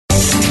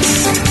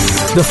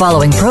The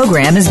following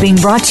program is being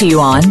brought to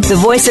you on the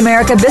Voice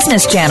America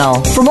Business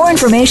Channel. For more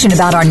information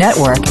about our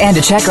network and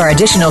to check our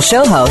additional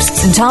show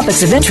hosts and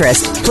topics of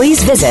interest,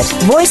 please visit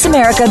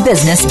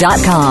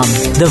voiceamericabusiness.com.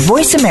 The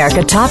Voice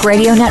America Talk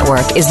Radio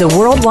Network is the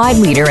worldwide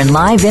leader in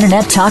live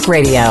Internet talk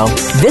radio.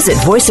 Visit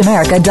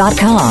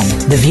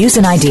voiceamerica.com. The views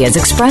and ideas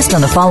expressed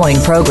on the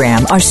following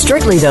program are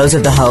strictly those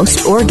of the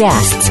host or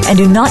guests and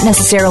do not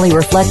necessarily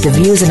reflect the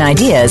views and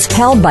ideas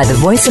held by the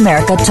Voice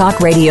America Talk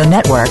Radio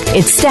Network,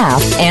 its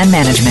staff, and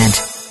management.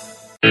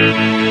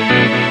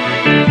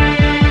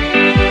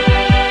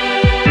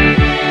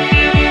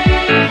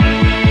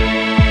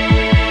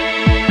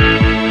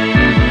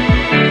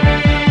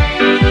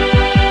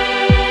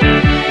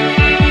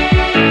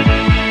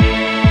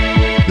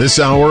 This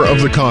hour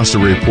of the Costa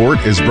Report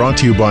is brought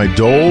to you by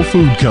Dole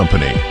Food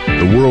Company,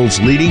 the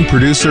world's leading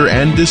producer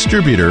and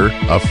distributor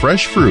of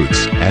fresh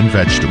fruits and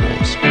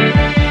vegetables.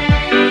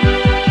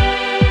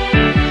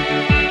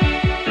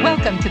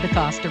 Welcome to the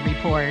Costa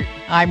Report.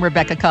 I'm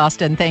Rebecca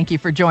Costa, and thank you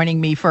for joining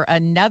me for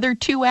another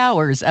 2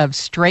 hours of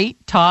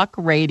straight talk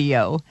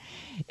radio.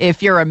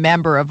 If you're a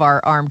member of our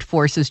armed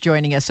forces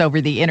joining us over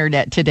the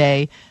internet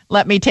today,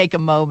 let me take a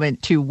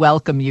moment to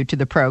welcome you to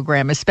the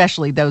program,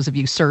 especially those of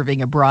you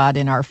serving abroad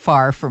and are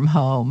far from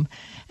home.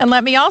 And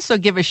let me also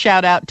give a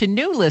shout out to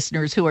new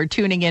listeners who are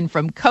tuning in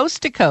from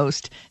coast to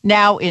coast,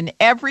 now in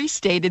every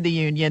state of the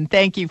union.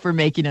 Thank you for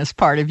making us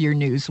part of your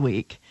news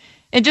week.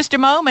 In just a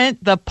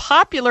moment, the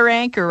popular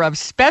anchor of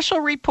Special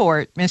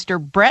Report, Mr.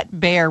 Bret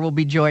Baier, will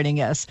be joining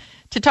us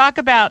to talk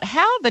about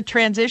how the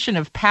transition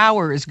of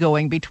power is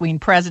going between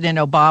President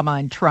Obama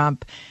and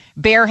Trump.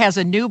 Baier has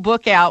a new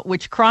book out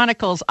which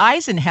chronicles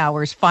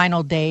Eisenhower's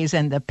final days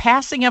and the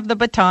passing of the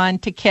baton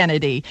to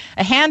Kennedy,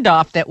 a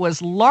handoff that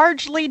was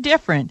largely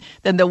different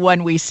than the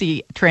one we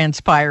see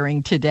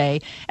transpiring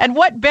today. And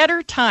what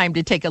better time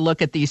to take a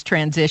look at these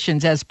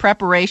transitions as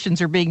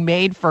preparations are being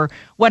made for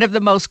one of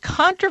the most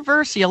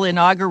controversial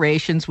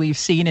inaugurations we've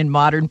seen in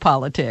modern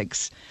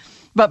politics.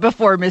 But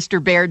before Mr.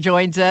 Baier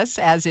joins us,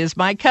 as is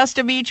my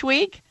custom each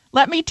week,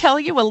 let me tell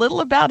you a little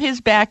about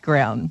his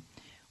background.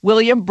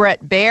 William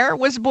Bret Baier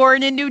was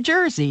born in New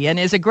Jersey and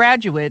is a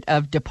graduate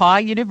of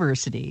DePauw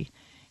University.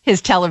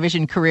 His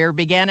television career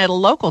began at a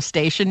local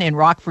station in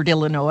Rockford,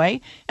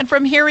 Illinois, and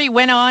from here he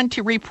went on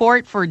to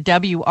report for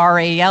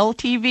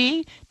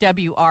WRAL-TV,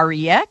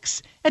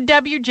 WREX, and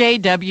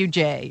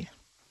WJWJ.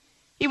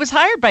 He was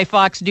hired by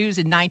Fox News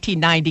in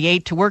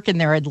 1998 to work in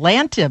their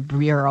Atlanta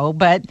bureau,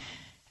 but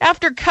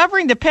after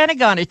covering the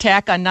Pentagon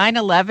attack on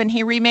 9/11,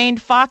 he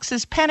remained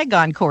Fox's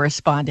Pentagon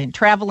correspondent,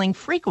 traveling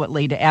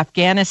frequently to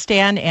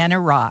Afghanistan and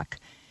Iraq.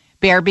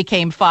 Baier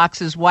became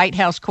Fox's White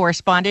House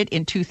correspondent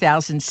in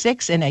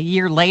 2006, and a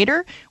year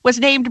later was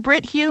named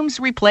Brit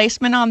Hume's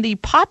replacement on the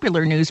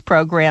popular news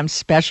program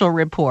Special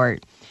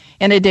Report.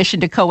 In addition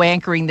to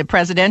co-anchoring the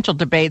presidential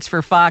debates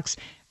for Fox,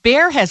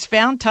 Baier has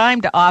found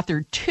time to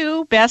author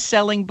 2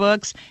 best-selling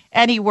books,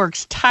 and he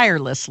works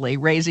tirelessly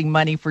raising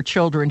money for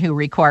children who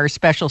require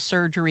special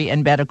surgery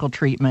and medical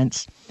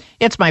treatments.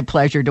 It's my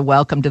pleasure to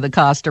welcome to the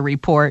Costa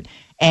Report,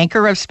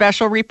 anchor of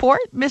Special Report,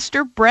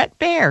 Mr. Bret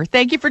Baier.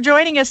 Thank you for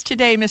joining us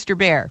today, Mr.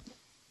 Baier.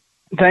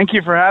 Thank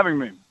you for having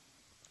me.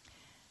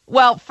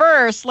 Well,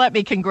 first, let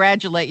me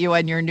congratulate you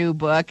on your new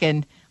book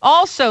and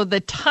also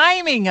the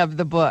timing of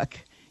the book.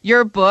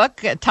 Your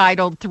book,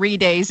 titled 3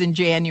 Days in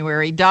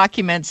January,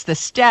 documents the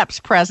steps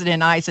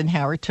President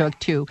Eisenhower took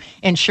to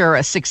ensure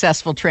a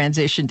successful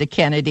transition to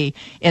Kennedy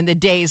in the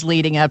days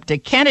leading up to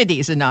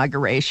Kennedy's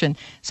inauguration.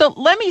 So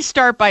let me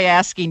start by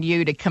asking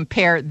you to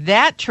compare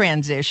that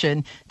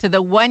transition to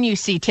the one you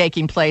see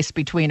taking place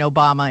between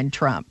Obama and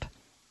Trump.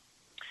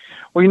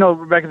 Well, you know,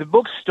 Rebecca, the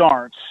book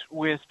starts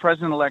with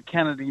President-elect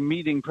Kennedy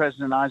meeting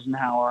President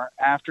Eisenhower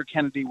after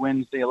Kennedy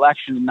wins the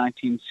election in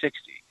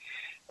 1960.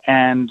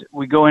 And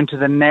we go into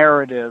the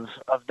narrative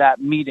of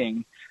that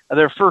meeting,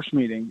 their first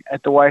meeting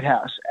at the White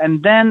House.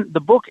 And then the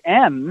book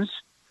ends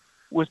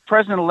with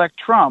President-elect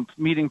Trump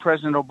meeting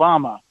President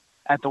Obama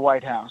at the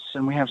White House.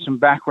 And we have some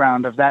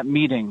background of that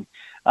meeting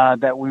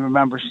that we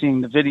remember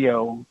seeing the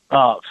video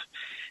of.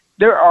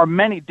 There are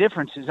many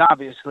differences,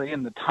 obviously,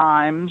 in the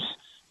times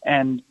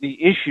and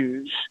the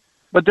issues,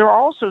 but there are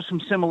also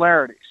some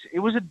similarities.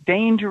 It was a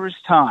dangerous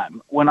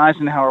time when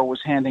Eisenhower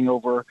was handing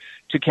over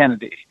to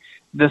Kennedy.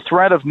 The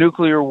threat of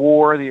nuclear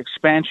war, the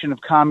expansion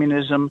of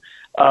communism,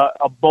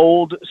 a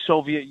bold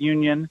Soviet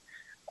Union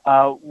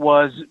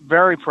was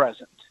very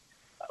present.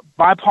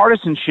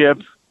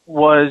 Bipartisanship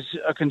was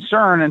a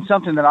concern and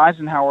something that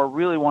Eisenhower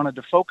really wanted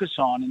to focus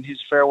on in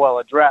his farewell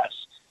address.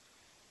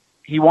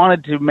 He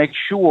wanted to make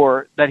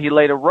sure that he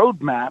laid a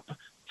roadmap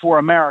for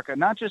America,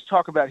 not just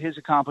talk about his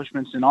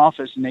accomplishments in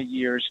office in 8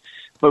 years,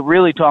 but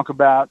really talk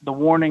about the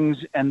warnings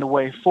and the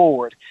way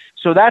forward.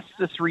 So that's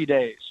the 3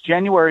 days.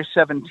 January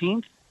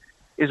 17th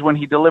is when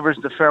he delivers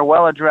the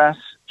farewell address.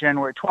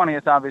 January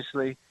 20th,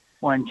 obviously,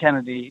 when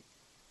Kennedy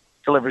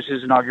delivers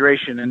his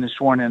inauguration and is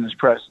sworn in as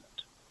president.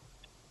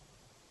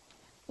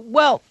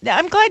 Well,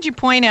 I'm glad you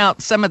point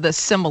out some of the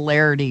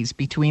similarities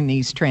between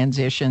these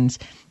transitions.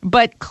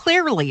 But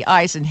clearly,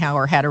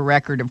 Eisenhower had a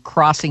record of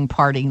crossing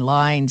party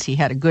lines. He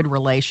had a good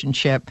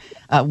relationship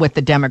with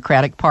the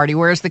Democratic Party,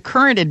 whereas the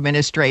current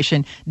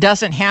administration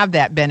doesn't have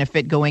that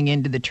benefit going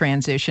into the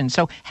transition.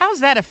 So how's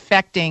that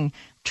affecting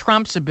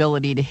Trump's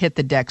ability to hit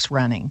the decks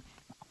running?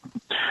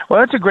 Well,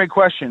 that's a great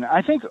question.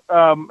 I think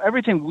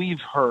everything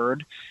we've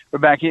heard,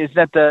 Rebecca, is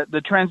that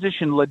the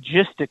transition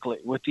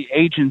logistically with the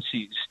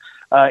agencies,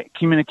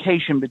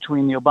 communication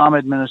between the Obama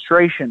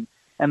administration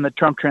and the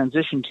Trump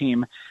transition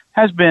team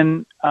has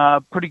been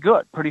pretty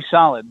good, pretty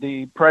solid.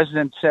 The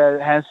president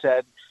President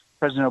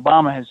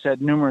Obama has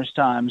said numerous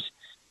times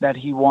that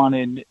he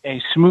wanted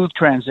a smooth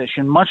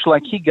transition, much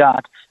like he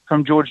got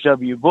from George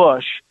W.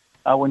 Bush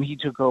when he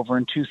took over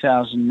in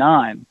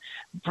 2009.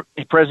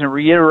 The president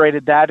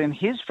reiterated that in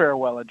his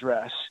farewell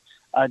address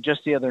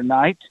just the other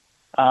night.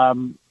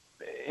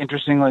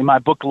 Interestingly, my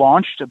book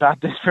launched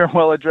about this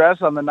farewell address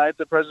on the night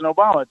that President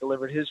Obama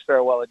delivered his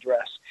farewell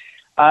address.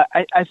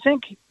 I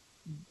think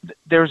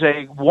there's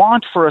a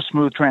want for a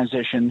smooth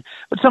transition,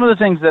 but some of the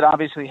things that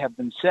obviously have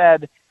been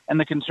said and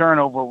the concern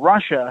over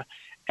Russia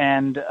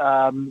and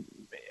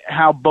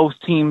how both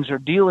teams are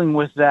dealing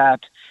with that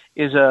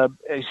is a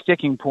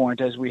sticking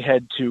point as we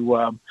head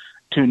to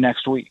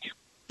next week.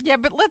 Yeah,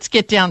 but let's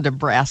get down to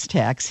brass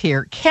tacks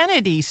here.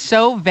 Kennedy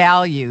so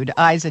valued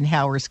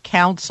Eisenhower's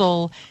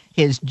counsel,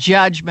 his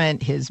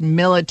judgment, his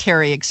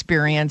military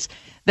experience,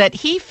 that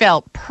he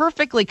felt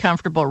perfectly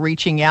comfortable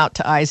reaching out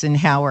to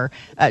Eisenhower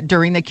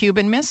during the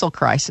Cuban Missile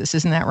Crisis.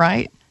 Isn't that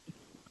right?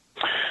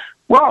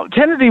 Well,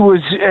 Kennedy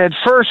was at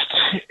first,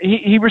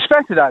 he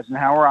respected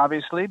Eisenhower,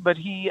 obviously, but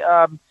he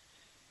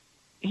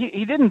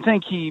didn't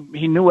think he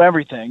knew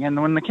everything.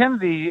 And when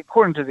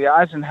according to the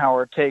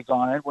Eisenhower take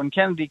on it, when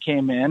Kennedy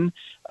came in,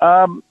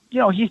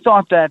 he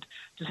thought that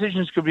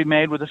decisions could be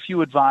made with a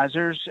few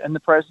advisors and the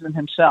president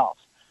himself.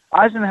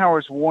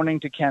 Eisenhower's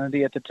warning to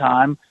Kennedy at the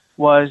time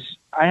was,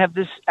 I have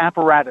this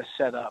apparatus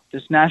set up,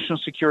 this national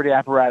security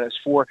apparatus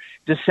for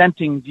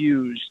dissenting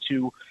views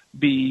to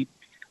be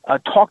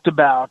talked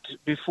about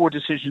before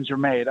decisions are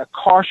made, a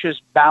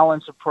cautious,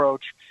 balanced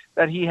approach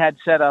that he had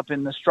set up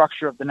in the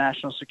structure of the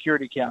National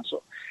Security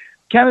Council.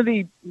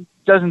 Kennedy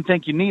doesn't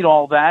think you need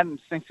all that and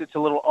thinks it's a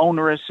little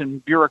onerous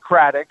and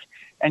bureaucratic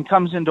and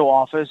comes into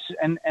office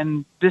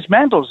and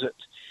dismantles it.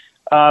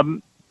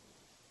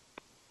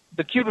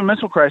 The Cuban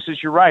Missile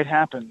Crisis, you're right,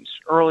 happens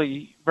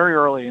very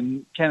early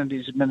in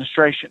Kennedy's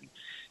administration.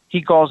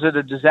 He calls it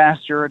a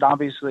disaster. It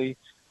obviously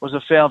was a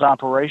failed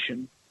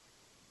operation.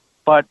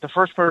 But the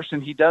first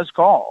person he does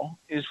call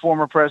is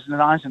former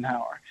President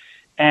Eisenhower.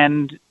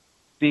 And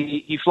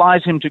he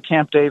flies him to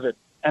Camp David.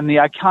 And the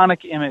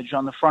iconic image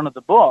on the front of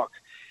the book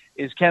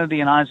is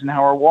Kennedy and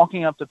Eisenhower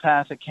walking up the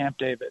path at Camp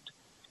David.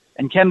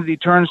 And Kennedy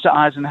turns to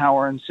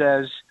Eisenhower and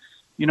says,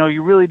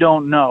 you really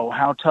don't know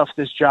how tough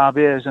this job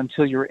is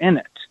until you're in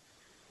it.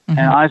 Mm-hmm.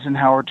 And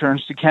Eisenhower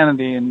turns to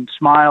Kennedy and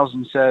smiles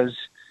and says,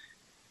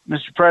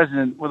 Mr.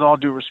 President, with all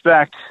due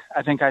respect,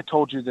 I think I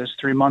told you this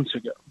 3 months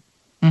ago.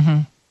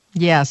 Mm-hmm.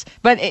 Yes.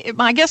 But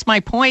I guess my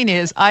point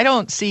is I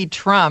don't see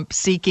Trump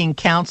seeking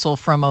counsel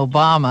from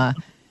Obama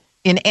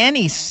in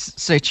any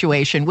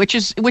situation, which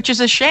is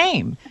a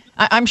shame.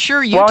 I'm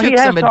sure you took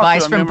some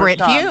advice from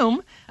Bret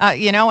Hume,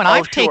 and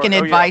I've taken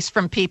advice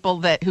from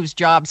people whose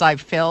jobs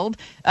I've filled.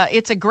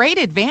 It's a great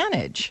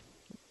advantage.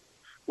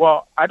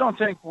 Well, I don't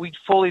think we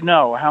fully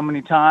know how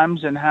many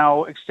times and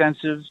how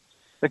extensive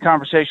the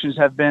conversations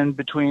have been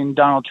between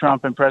Donald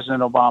Trump and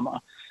President Obama.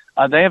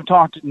 They have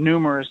talked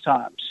numerous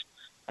times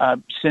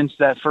since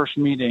that first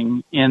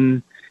meeting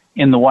in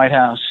the White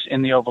House,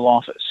 in the Oval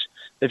Office.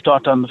 They've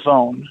talked on the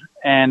phone,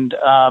 and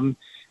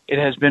it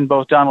has been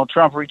both Donald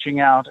Trump reaching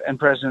out and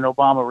President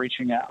Obama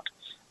reaching out.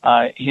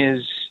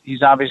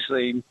 He's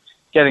obviously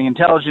getting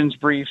intelligence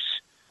briefs.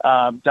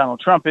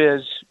 Donald Trump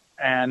is,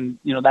 and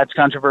that's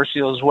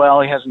controversial as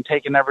well. He hasn't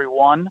taken every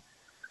one.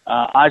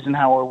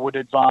 Eisenhower would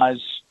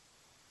advise,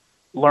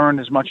 learn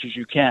as much as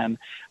you can.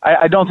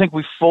 I don't think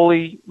we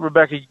fully,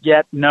 Rebecca,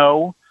 yet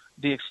know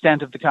the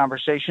extent of the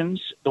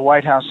conversations. The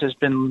White House has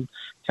been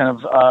kind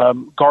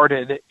of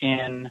guarded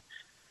in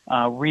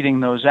reading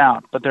those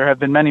out, but there have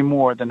been many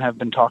more than have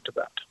been talked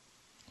about.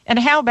 And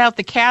how about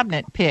the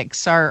cabinet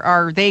picks?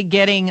 Are they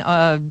getting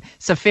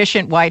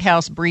sufficient White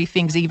House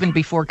briefings even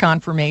before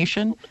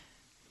confirmation?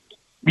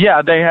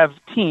 Yeah, they have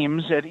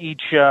teams at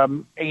each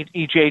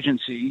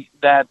agency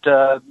that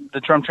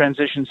the Trump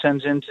transition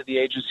sends into the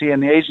agency,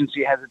 and the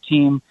agency has a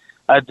team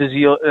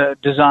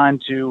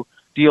designed to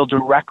deal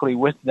directly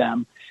with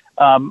them.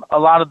 A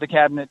lot of the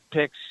cabinet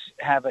picks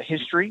have a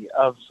history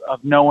of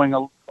knowing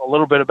a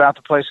little bit about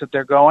the place that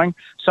they're going.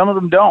 Some of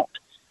them don't.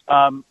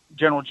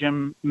 General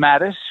Jim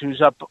Mattis, who's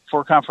up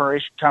for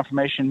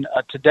confirmation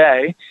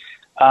today,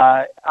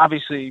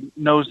 obviously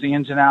knows the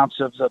ins and outs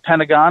of the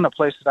Pentagon, a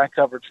place that I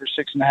covered for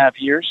 6.5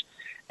 years,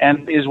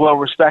 and is well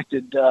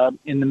respected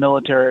in the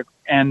military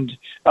and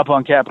up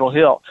on Capitol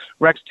Hill.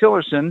 Rex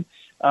Tillerson,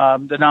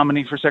 the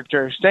nominee for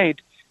Secretary of State,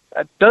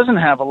 doesn't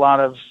have a lot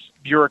of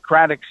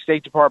bureaucratic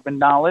State Department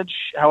knowledge,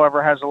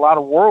 however, has a lot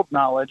of world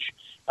knowledge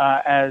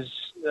as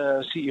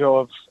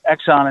CEO of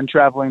Exxon and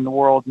traveling the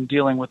world and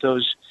dealing with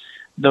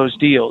those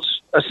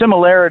deals. A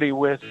similarity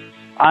with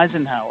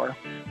Eisenhower.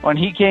 When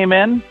he came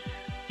in,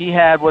 he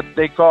had what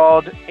they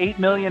called 8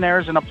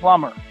 millionaires and a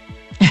plumber.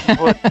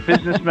 Put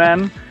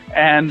businessmen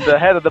and the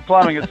head of the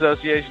Plumbing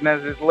Association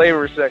as his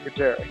labor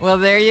secretary. Well,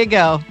 there you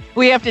go.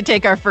 We have to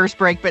take our first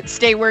break, but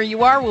stay where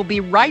you are. We'll be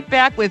right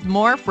back with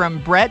more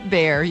from Bret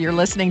Baier. You're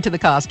listening to the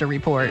Costa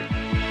Report.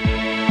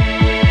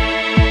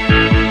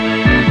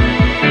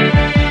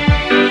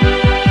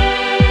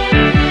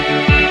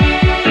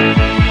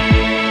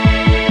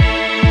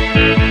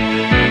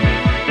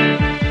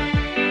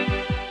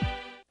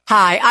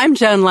 Hi, I'm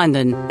Joan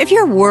London. If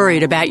you're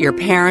worried about your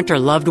parent or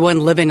loved one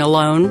living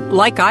alone,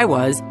 like I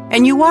was,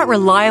 and you want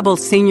reliable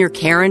senior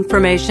care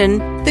information,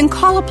 then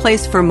call A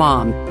Place for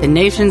Mom, the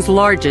nation's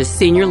largest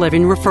senior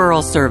living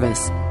referral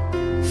service.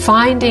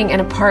 Finding an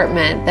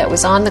apartment that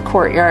was on the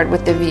courtyard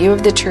with the view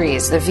of the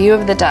trees, the view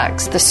of the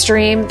ducks, the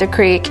stream, the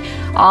creek,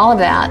 all of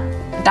that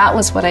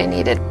was what I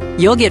needed.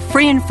 You'll get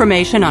free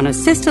information on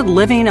assisted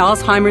living,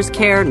 Alzheimer's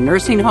care,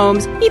 nursing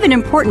homes, even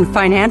important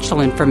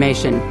financial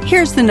information.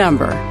 Here's the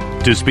number.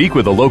 To speak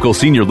with a local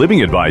senior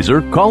living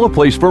advisor, call A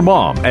Place for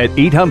Mom at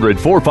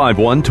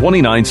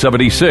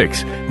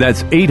 800-451-2976.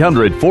 That's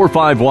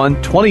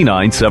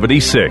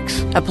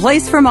 800-451-2976. A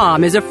Place for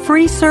Mom is a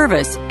free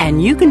service,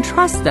 and you can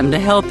trust them to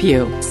help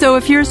you. So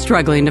if you're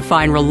struggling to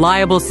find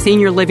reliable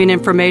senior living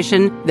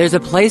information, there's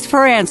a place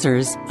for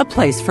answers, A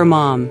Place for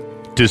Mom.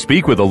 To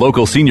speak with a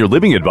local senior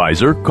living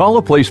advisor, call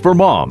A Place for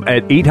Mom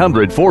at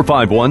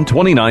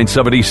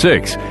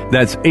 800-451-2976.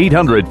 That's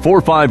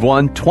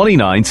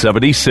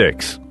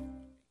 800-451-2976.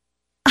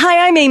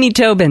 Hi, I'm Amy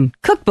Tobin,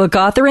 cookbook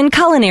author and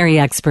culinary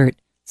expert.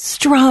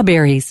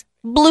 Strawberries,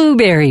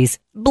 blueberries,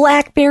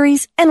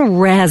 blackberries, and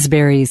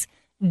raspberries.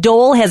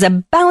 Dole has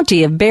a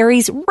bounty of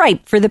berries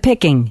ripe for the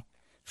picking.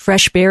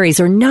 Fresh berries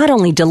are not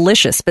only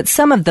delicious, but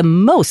some of the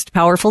most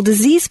powerful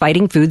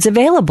disease-fighting foods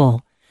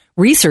available.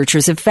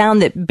 Researchers have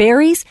found that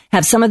berries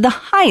have some of the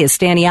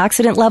highest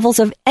antioxidant levels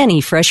of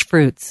any fresh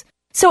fruits.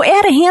 So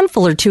add a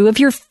handful or two of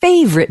your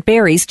favorite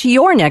berries to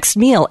your next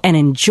meal and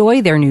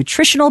enjoy their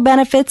nutritional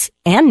benefits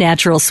and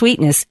natural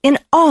sweetness in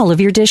all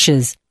of your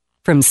dishes,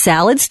 from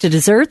salads to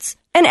desserts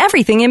and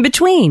everything in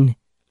between.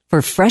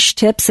 For fresh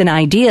tips and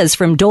ideas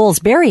from Dole's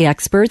berry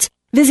experts,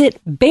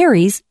 visit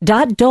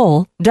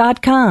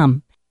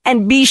berries.dole.com.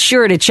 And be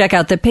sure to check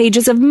out the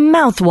pages of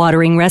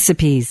mouth-watering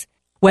recipes.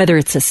 Whether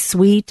it's a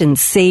sweet and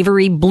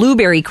savory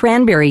blueberry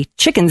cranberry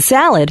chicken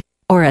salad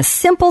or a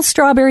simple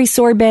strawberry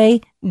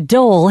sorbet,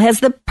 Dole has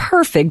the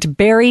perfect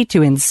berry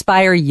to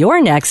inspire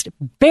your next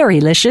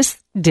berrylicious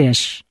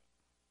dish.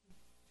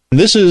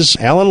 This is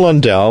Alan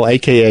Lundell,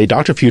 a.k.a.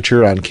 Dr.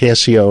 Future on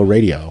KSCO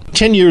Radio.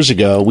 10 years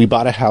ago, we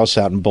bought a house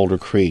out in Boulder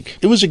Creek.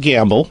 It was a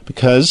gamble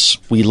because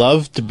we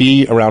love to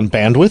be around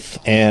bandwidth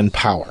and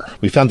power.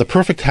 We found the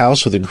perfect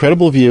house with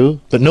incredible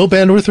view, but no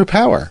bandwidth or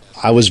power.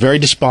 I was very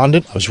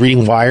despondent. I was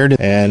reading Wired,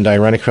 and I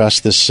ran across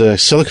this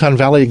Silicon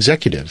Valley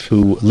executive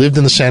who lived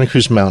in the Santa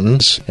Cruz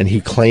Mountains, and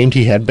he claimed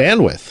he had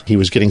bandwidth. He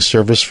was getting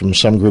service from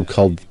some group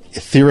called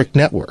Etheric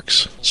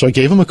Networks. So I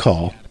gave him a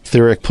call.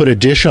 Etheric put a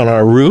dish on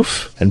our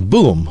roof, and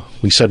boom,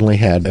 we suddenly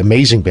had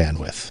amazing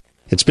bandwidth.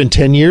 It's been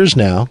 10 years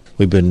now.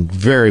 We've been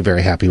very,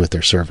 very happy with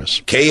their service.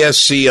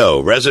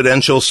 KSCO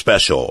Residential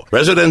Special.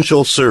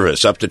 Residential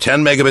service up to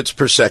 10 megabits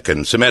per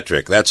second.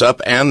 Symmetric. That's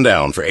up and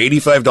down for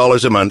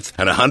 $85 a month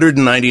and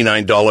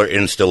 $199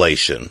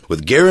 installation.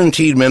 With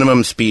guaranteed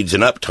minimum speeds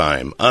and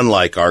uptime,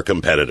 unlike our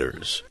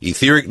competitors.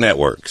 Etheric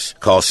Networks.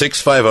 Call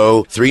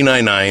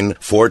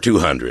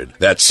 650-399-4200.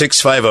 That's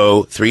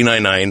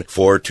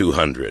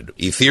 650-399-4200.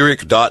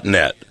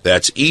 Etheric.net.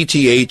 That's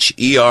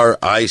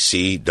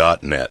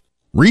ETHERIC.net.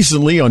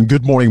 Recently on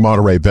Good Morning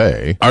Monterey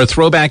Bay, our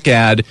throwback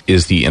ad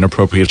is the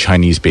inappropriate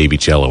Chinese baby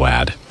Jell-O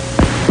ad.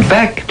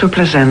 Back to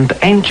present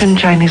ancient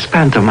Chinese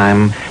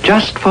pantomime,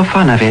 just for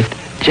fun of it,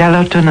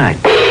 Jell-O tonight.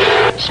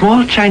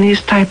 Small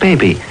Chinese type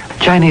baby,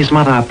 Chinese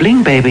mother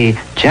bling baby,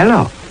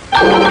 Jell-O.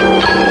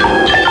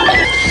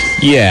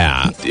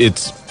 Yeah,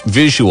 it's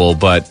visual,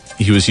 but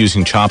he was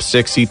using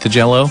chopsticks to eat the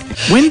Jell-O.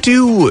 When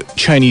do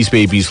Chinese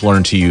babies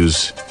learn to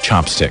use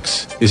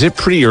chopsticks? Is it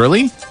pretty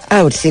early?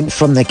 I would think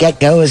from the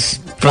get-go is...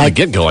 From the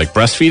get-go, like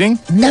breastfeeding?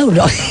 No.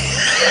 Like,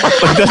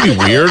 that'd be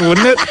weird,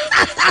 wouldn't it?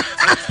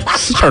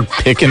 Start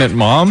picking at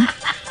mom?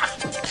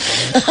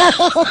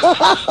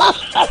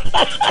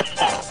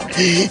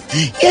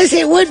 Yes,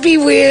 it would be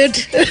weird.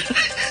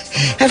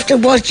 Have to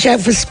watch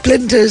out for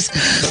splinters.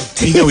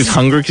 You know he's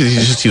hungry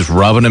because he's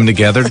rubbing them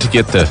together to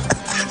get the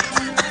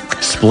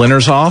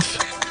splinters off.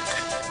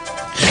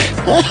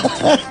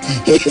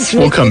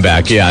 We'll come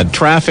back. Yeah,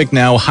 traffic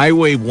now,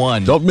 Highway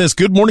 1. Don't miss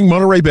Good Morning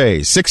Monterey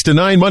Bay, 6 to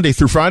 9, Monday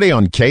through Friday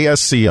on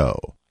KSCO.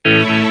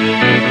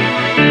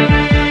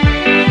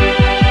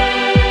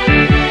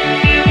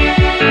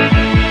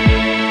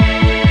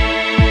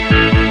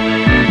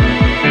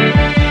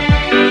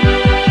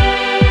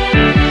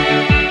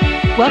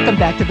 Welcome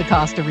back to the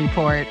Costa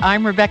Report.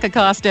 I'm Rebecca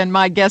Costa, and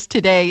my guest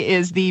today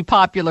is the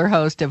popular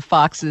host of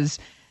Fox's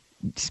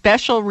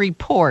Special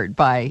Report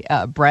by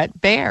Bret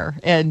Baier.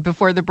 And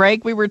before the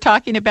break, we were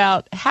talking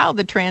about how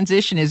the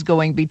transition is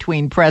going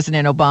between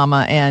President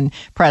Obama and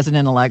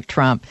President-elect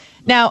Trump.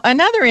 Now,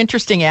 another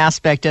interesting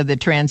aspect of the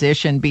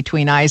transition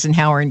between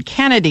Eisenhower and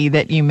Kennedy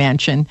that you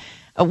mentioned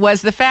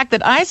was the fact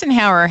that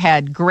Eisenhower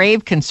had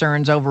grave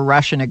concerns over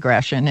Russian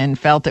aggression and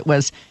felt it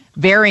was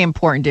very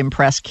important to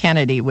impress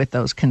Kennedy with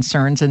those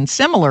concerns. And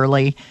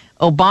similarly,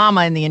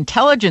 Obama and the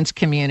intelligence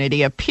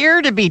community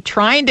appear to be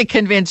trying to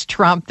convince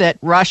Trump that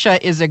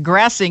Russia is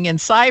aggressing in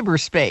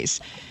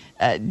cyberspace.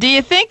 Do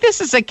you think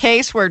this is a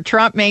case where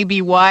Trump may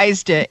be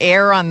wise to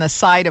err on the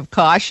side of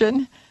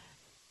caution?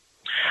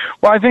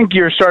 Well, I think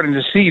you're starting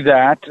to see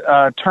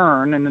that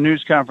turn in the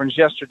news conference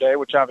yesterday,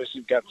 which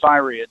obviously got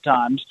fiery at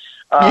times.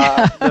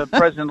 The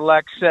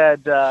president-elect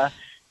said that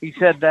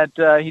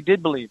he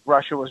did believe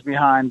Russia was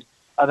behind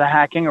the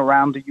hacking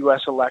around the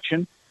U.S.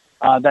 election.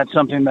 That's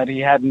something that he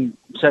hadn't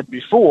said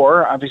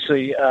before.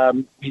 Obviously,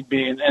 he'd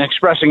been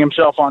expressing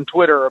himself on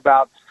Twitter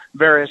about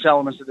various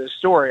elements of this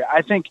story.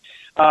 I think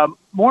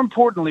more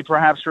importantly,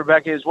 perhaps,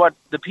 Rebecca, is what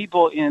the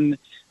people in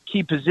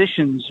key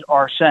positions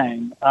are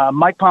saying.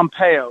 Mike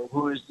Pompeo,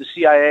 who is the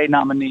CIA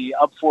nominee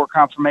up for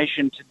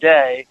confirmation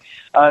today,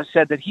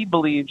 said that he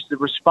believes the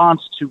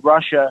response to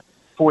Russia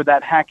for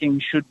that hacking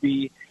should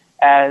be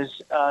as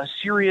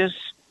serious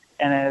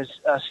and as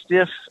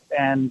stiff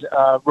and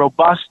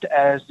robust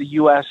as the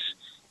U.S.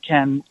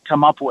 can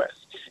come up with.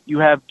 You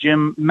have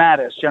General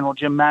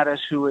Jim Mattis,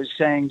 who is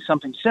saying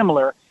something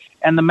similar.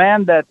 And the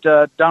man that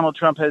Donald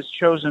Trump has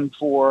chosen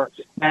for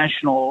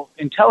National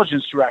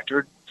Intelligence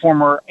Director,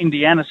 former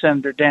Indiana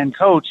Senator Dan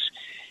Coats,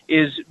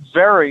 is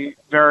very,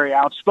 very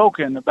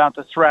outspoken about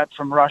the threat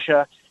from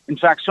Russia. In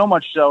fact, so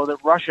much so that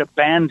Russia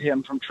banned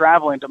him from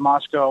traveling to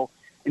Moscow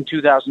in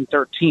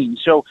 2013.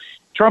 So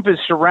Trump is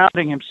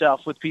surrounding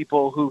himself with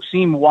people who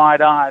seem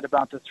wide-eyed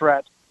about the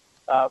threat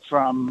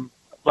from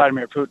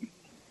Vladimir Putin.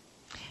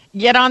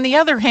 Yet on the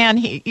other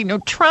hand,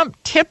 Trump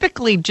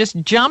typically just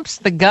jumps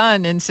the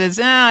gun and says,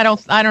 I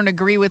don't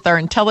agree with our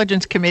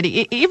intelligence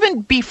committee,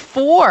 even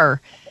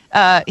before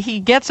he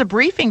gets a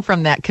briefing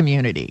from that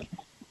community.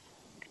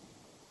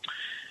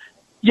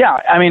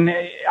 Yeah, I mean,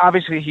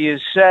 obviously he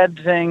has said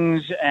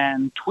things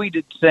and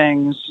tweeted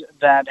things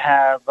that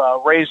have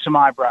raised some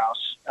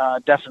eyebrows,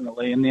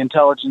 definitely, in the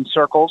intelligence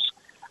circles.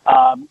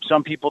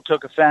 Some people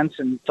took offense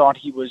and thought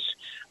he was,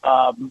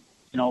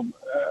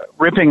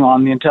 ripping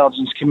on the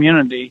intelligence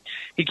community.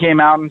 He came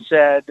out and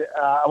said,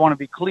 I want to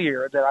be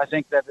clear that I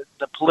think that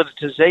the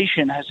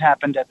politicization has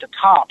happened at the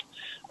top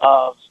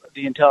of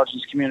the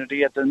intelligence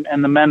community,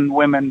 and the men and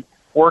women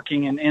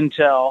working in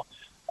intel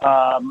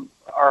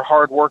are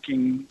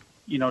hardworking,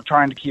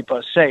 trying to keep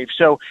us safe.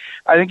 So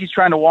I think he's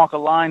trying to walk a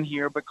line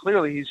here, but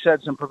clearly he's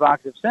said some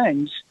provocative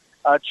things,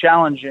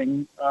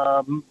 challenging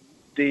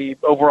the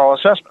overall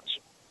assessments.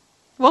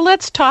 Well,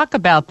 let's talk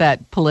about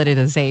that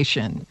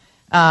politicization.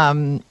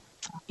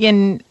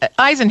 In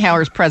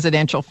Eisenhower's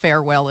presidential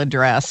farewell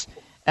address,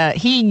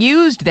 he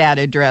used that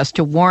address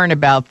to warn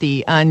about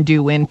the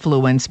undue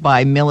influence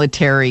by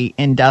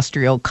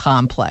military-industrial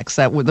complex.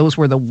 Those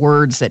were the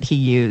words that he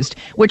used,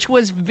 which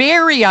was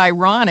very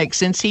ironic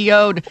since he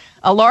owed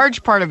a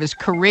large part of his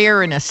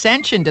career and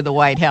ascension to the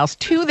White House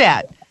to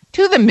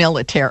the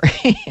military.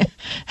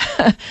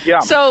 Yeah.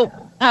 So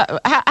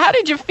how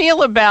did you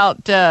feel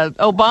about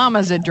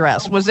Obama's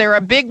address? Was there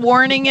a big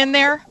warning in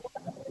there?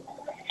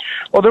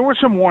 Well, there were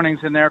some warnings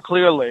in there,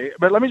 clearly.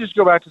 But let me just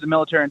go back to the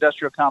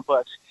military-industrial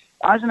complex.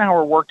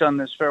 Eisenhower worked on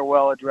this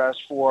farewell address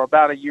for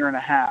about a year and a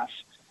half,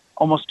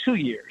 almost 2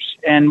 years,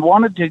 and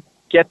wanted to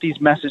get these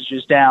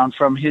messages down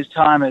from his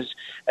time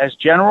as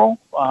general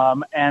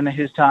and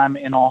his time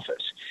in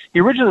office. He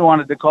originally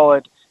wanted to call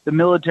it the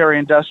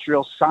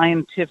military-industrial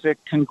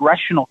scientific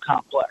congressional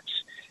complex.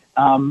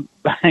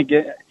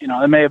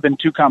 It may have been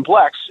too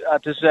complex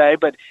to say,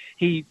 but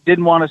he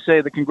didn't want to say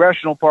the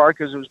congressional part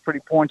because it was pretty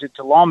pointed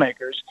to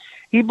lawmakers.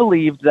 He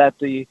believed that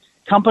the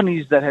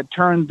companies that had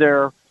turned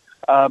their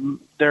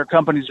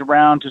companies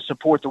around to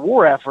support the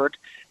war effort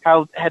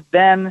had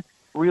then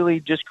really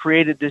just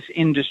created this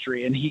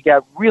industry, and he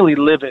got really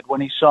livid when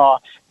he saw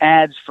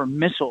ads for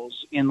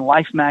missiles in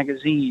Life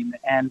magazine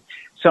and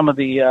some of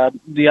the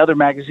other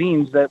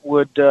magazines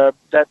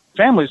that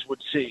families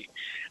would see,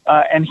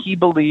 and he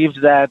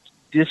believed that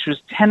this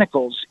was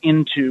tentacles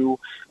into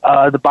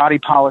the body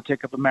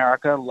politic of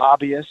America,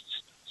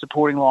 lobbyists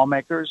supporting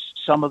lawmakers,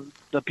 some of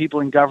the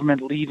people in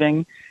government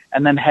leaving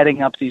and then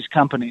heading up these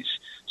companies.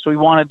 So he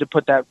wanted to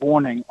put that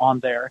warning on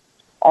there.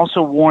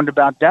 Also warned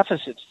about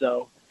deficits,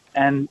 though,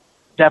 and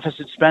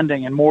deficit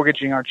spending and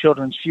mortgaging our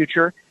children's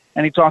future.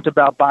 And he talked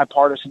about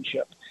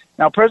bipartisanship.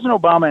 Now, President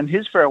Obama, in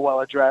his farewell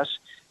address,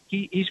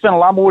 he spent a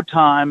lot more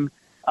time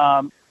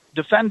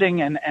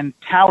defending and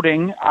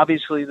touting,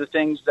 obviously, the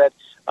things that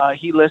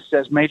he lists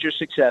as major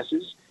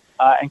successes.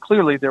 And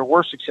clearly there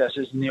were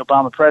successes in the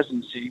Obama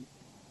presidency.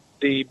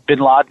 The bin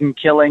Laden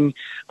killing,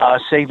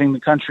 saving the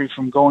country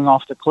from going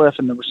off the cliff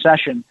in the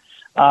recession.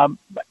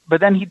 But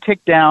then he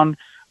ticked down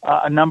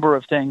a number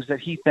of things that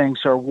he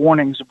thinks are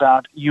warnings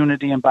about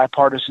unity and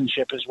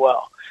bipartisanship as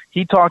well.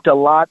 He talked a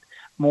lot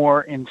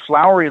more in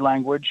flowery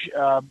language.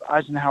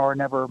 Eisenhower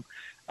never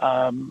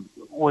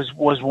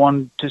was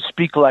one to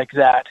speak like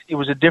that. It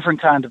was a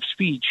different kind of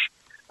speech,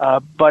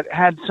 but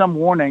had some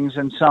warnings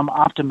and some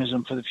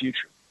optimism for the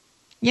future.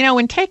 You know,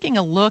 when taking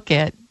a look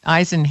at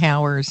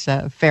Eisenhower's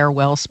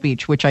farewell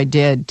speech, which I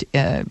did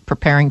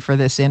preparing for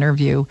this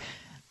interview,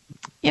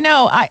 you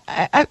know,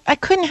 I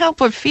couldn't help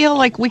but feel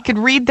like we could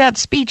read that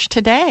speech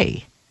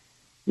today.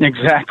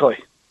 Exactly.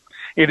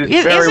 It is very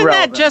Isn't relevant,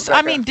 that just, Rebecca.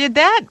 I mean,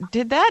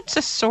 did that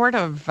just sort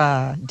of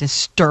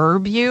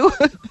disturb you?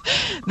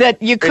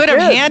 That you could have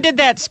handed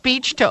that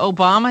speech to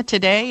Obama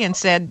today and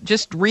said,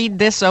 just read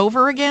this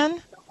over again?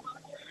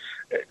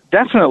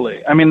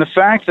 Definitely. I mean, the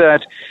fact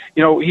that,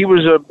 you know, he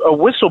was a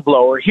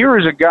whistleblower. Here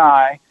is a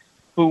guy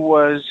who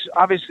was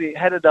obviously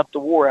headed up the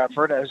war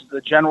effort as the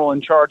general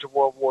in charge of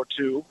World War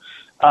II.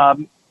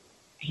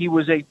 He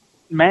was a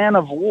man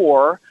of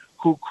war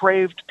who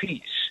craved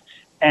peace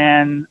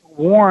and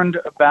warned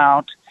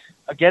about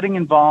getting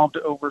involved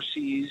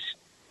overseas,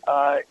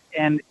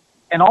 and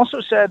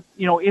also said,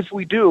 you know, if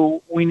we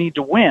do, we need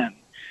to win.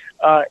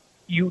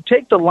 You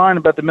take the line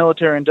about the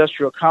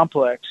military-industrial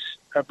complex,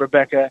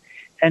 Rebecca,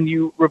 and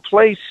you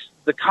replace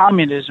the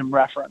communism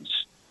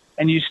reference,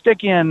 and you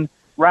stick in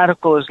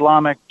radical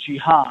Islamic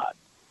jihad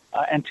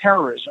and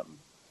terrorism.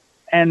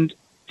 And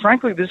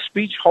frankly, this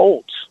speech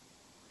holds.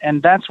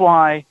 And that's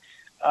why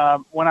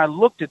when I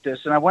looked at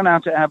this, and I went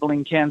out to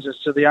Abilene, Kansas,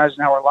 to the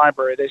Eisenhower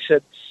Library, they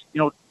said, you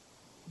know,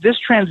 this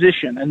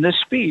transition and this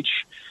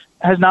speech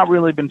has not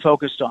really been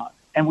focused on.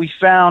 And we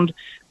found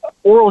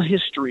oral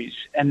histories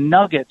and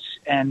nuggets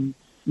and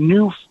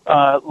new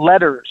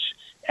letters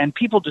and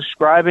people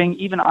describing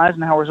even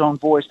Eisenhower's own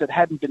voice that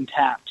hadn't been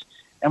tapped.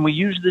 And we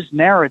used this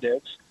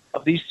narrative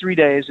of these 3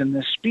 days in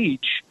this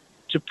speech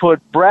to put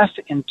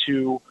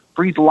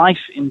breathe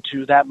life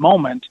into that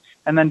moment,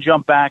 and then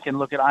jump back and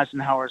look at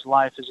Eisenhower's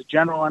life as a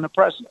general and a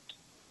president.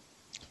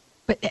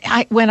 But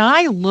when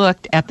I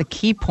looked at the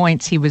key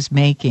points he was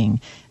making,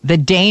 the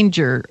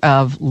danger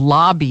of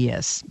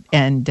lobbyists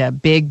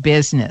and big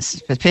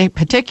business,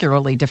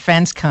 particularly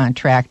defense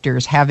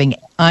contractors, having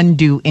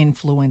undue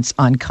influence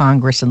on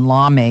Congress and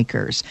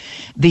lawmakers,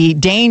 the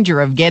danger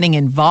of getting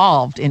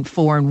involved in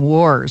foreign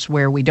wars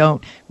where we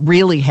don't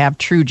really have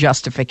true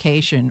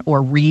justification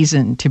or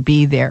reason to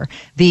be there,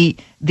 the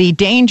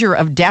danger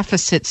of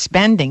deficit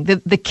spending,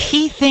 the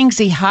key things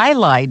he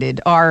highlighted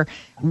are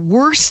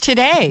worse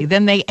today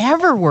than they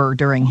ever were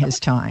during his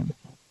time.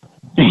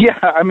 Yeah,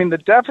 I mean, the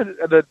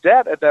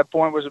debt at that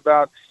point was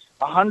about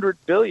 $100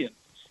 billion.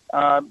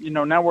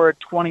 Now we're at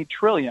 $20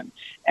 trillion.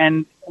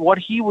 And what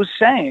he was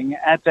saying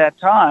at that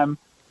time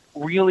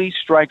really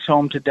strikes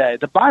home today.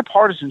 The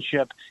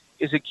bipartisanship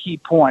is a key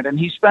point, and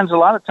he spends a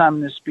lot of time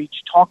in this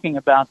speech talking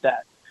about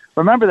that.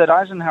 Remember that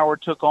Eisenhower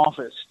took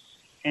office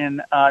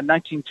in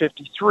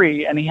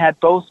 1953, and he had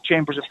both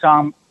chambers of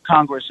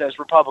Congress as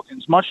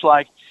Republicans, much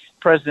like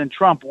President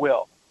Trump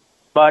will.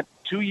 But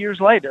 2 years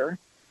later,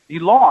 he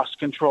lost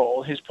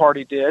control, his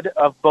party did,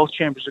 of both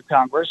chambers of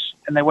Congress,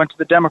 and they went to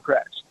the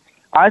Democrats.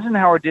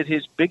 Eisenhower did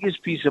his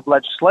biggest piece of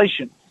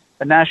legislation,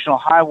 the National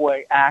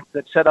Highway Act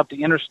that set up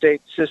the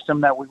interstate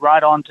system that we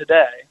ride on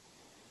today,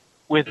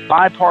 with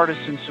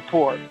bipartisan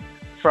support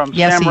from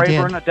Sam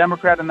Rayburn, a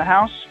Democrat in the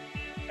House,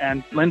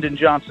 and Lyndon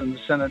Johnson, the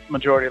Senate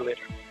Majority Leader.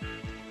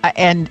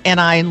 And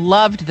I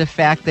loved the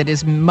fact that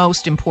his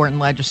most important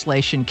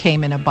legislation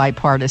came in a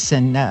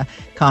bipartisan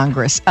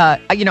Congress.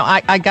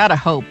 I got to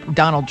hope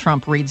Donald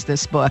Trump reads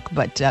this book,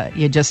 but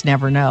you just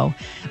never know.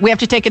 We have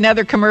to take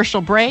another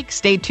commercial break.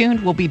 Stay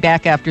tuned. We'll be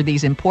back after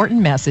these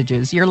important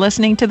messages. You're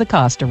listening to the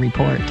Costa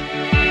Report.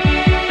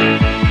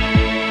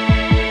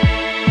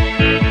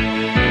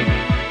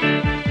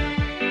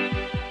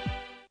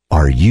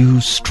 Are you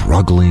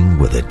struggling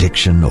with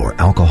addiction or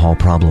alcohol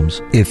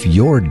problems? If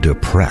you're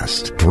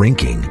depressed,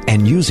 drinking,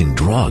 and using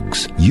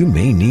drugs, you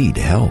may need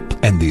help.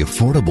 And the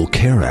Affordable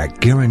Care Act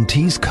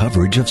guarantees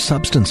coverage of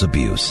substance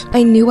abuse.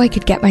 I knew I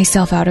could get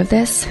myself out of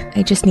this.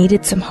 I just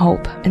needed some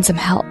hope and some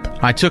help.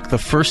 I took the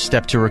first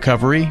step to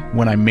recovery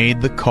when I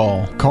made the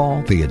call.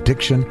 Call the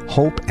Addiction,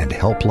 Hope, and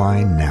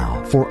Helpline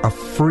now for a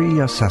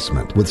free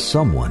assessment with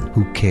someone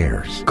who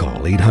cares. Call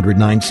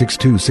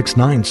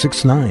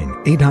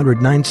 800-962-6969.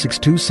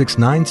 800-962-6969.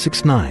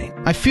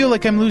 I feel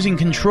like I'm losing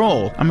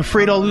control. I'm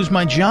afraid I'll lose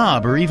my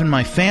job or even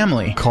my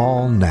family.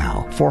 Call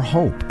now for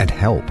hope and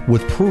help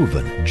with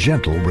proven,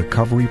 gentle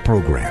recovery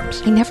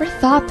programs. I never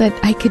thought that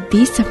I could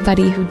be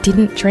somebody who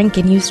didn't drink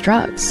and use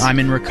drugs. I'm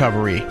in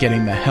recovery,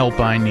 getting the help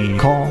I need.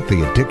 Call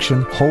the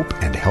Addiction, Hope,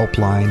 and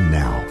Helpline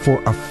now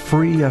for a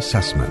free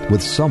assessment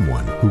with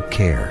someone who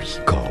cares.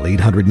 Call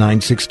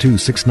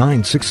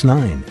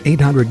 800-962-6969.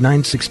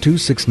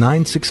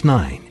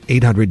 800-962-6969.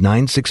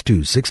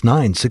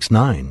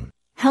 800-962-6969.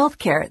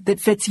 Healthcare that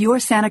fits your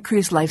Santa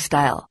Cruz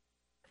lifestyle.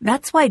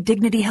 That's why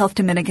Dignity Health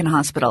Dominican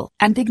Hospital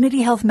and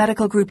Dignity Health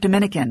Medical Group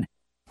Dominican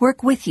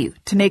work with you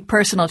to make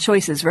personal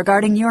choices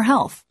regarding your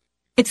health.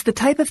 It's the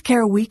type of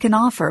care we can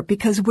offer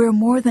because we're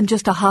more than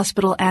just a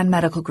hospital and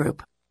medical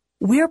group.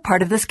 We're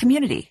part of this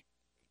community.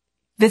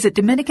 Visit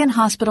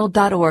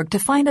DominicanHospital.org to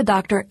find a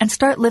doctor and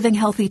start living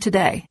healthy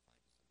today.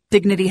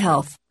 Dignity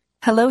Health.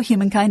 Hello,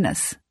 human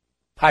kindness.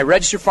 Hi,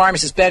 registered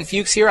pharmacist Ben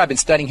Fuchs here. I've been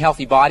studying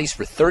healthy bodies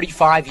for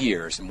 35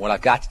 years, and what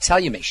I've got to tell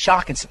you may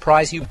shock and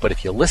surprise you, but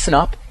if you listen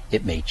up,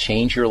 it may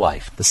change your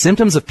life. The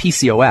symptoms of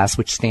PCOS,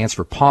 which stands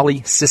for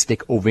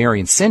polycystic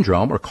ovarian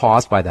syndrome, are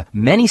caused by the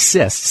many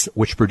cysts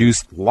which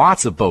produce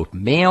lots of both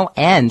male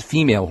and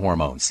female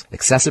hormones.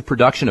 Excessive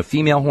production of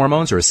female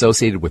hormones are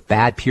associated with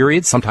bad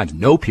periods, sometimes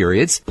no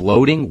periods,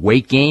 bloating,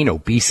 weight gain,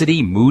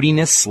 obesity,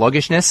 moodiness,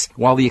 sluggishness,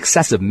 while the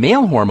excessive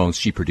male hormones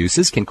she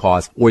produces can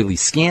cause oily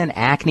skin,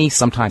 acne,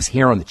 sometimes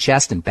hair on the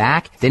chest and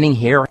back, thinning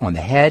hair on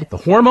the head. The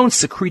hormones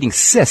secreting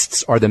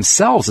cysts are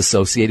themselves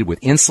associated with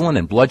insulin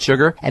and blood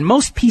sugar, and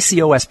most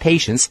PCOS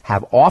patients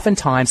have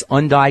oftentimes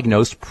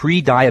undiagnosed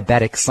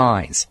pre-diabetic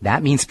signs.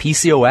 That means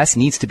PCOS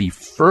needs to be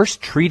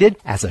first treated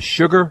as a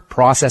sugar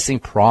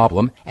processing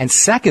problem, and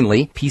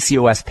secondly,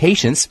 PCOS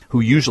patients who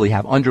usually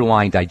have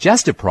underlying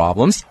digestive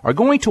problems are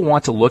going to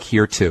want to look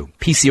here too.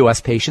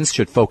 PCOS patients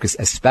should focus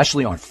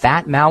especially on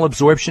fat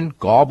malabsorption,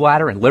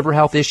 gallbladder and liver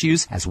health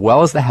issues, as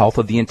well as the health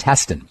of the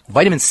intestine.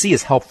 Vitamin C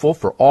is helpful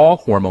for all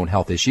hormone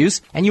health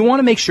issues, and you want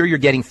to make sure you're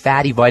getting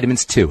fatty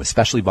vitamins too,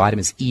 especially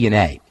vitamins E and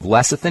A.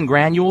 Lecithin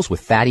granules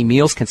with fatty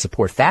meals can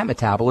support fat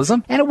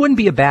metabolism, and it wouldn't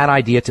be a bad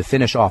idea to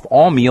finish off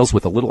all meals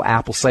with a little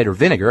apple cider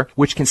vinegar,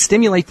 which can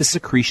stimulate the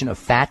secretion of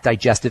fat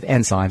digestive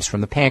enzymes from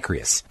the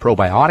pancreas.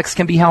 Probiotics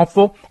can be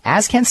helpful,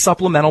 as can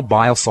supplemental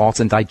bile salts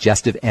and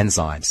digestive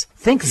enzymes.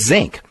 Think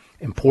zinc,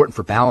 important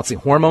for balancing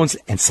hormones,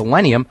 and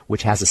selenium,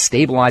 which has a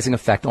stabilizing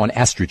effect on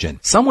estrogen.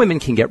 Some women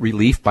can get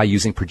relief by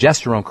using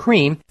progesterone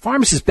cream.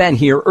 Pharmacist Ben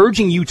here,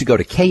 urging you to go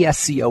to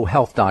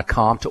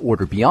kscohealth.com to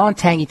order Beyond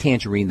Tangy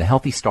Tangerine, the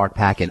Healthy Start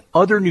Pack, and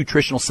other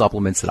nutritional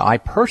supplements that I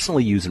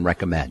personally use and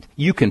recommend.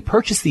 You can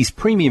purchase these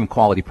premium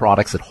quality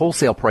products at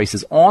wholesale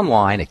prices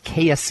online at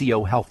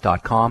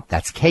kscohealth.com.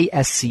 That's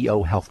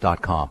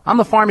kscohealth.com. I'm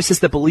the pharmacist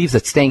that believes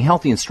that staying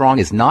healthy and strong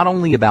is not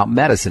only about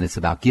medicine, it's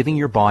about giving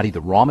your body the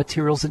raw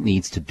materials it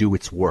needs to do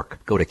its work.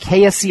 Go to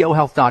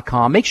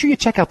kscohealth.com. Make sure you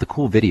check out the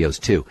cool videos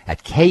too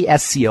at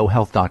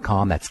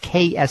kscohealth.com. That's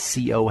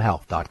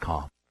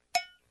kscohealth.com.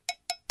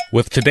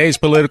 With today's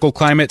political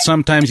climate,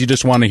 sometimes you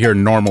just want to hear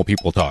normal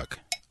people talk.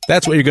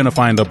 That's what you're going to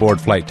find aboard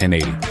Flight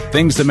 1080.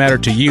 Things that matter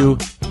to you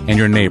and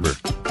your neighbor,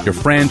 your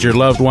friends, your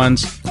loved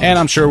ones, and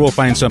I'm sure we'll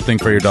find something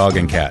for your dog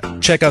and cat.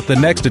 Check out the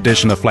next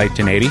edition of Flight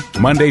 1080,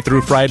 Monday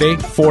through Friday,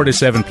 4 to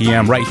 7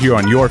 p.m. right here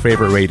on your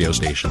favorite radio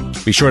station.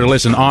 Be sure to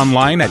listen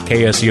online at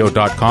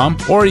ksco.com,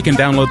 or you can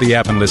download the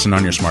app and listen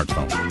on your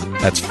smartphone.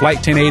 That's Flight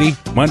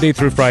 1080, Monday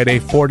through Friday,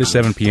 4 to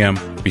 7 p.m.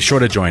 Be sure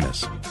to join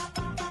us.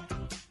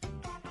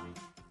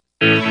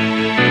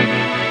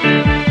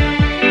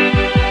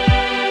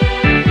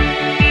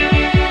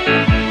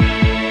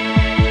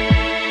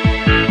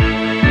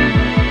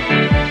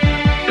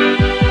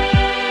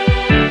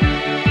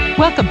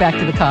 Welcome back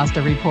to the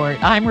Costa Report.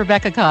 I'm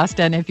Rebecca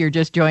Costa, and if you're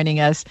just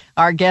joining us,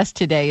 our guest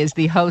today is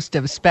the host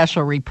of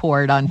Special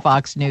Report on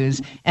Fox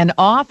News and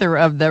author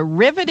of the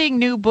riveting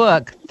new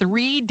book,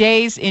 3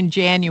 Days in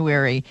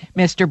January,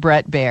 Mr.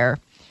 Bret Baier.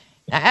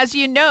 As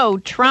you know,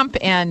 Trump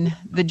and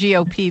the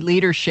GOP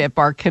leadership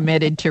are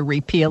committed to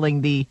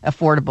repealing the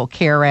Affordable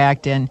Care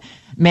Act and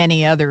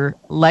many other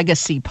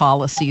legacy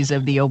policies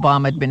of the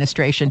Obama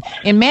administration.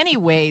 In many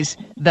ways,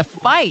 the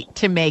fight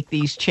to make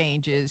these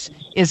changes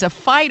is a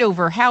fight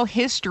over how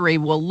history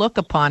will look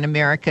upon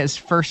America's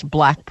first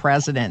black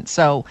president.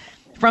 So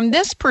from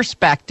this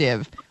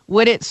perspective,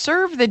 would it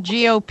serve the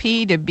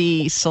GOP to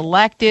be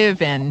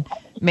selective and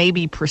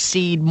maybe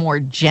proceed more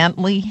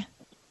gently?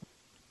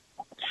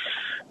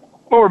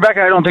 Well,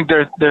 Rebecca, I don't think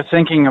they're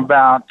thinking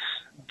about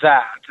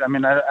that. I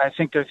mean, I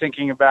think they're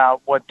thinking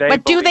about what they.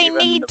 But do they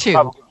need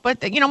to?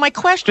 But my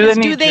question is,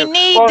 do they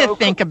need to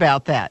think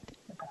about that?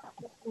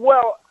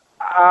 Well,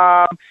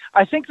 I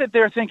think that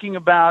they're thinking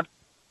about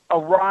a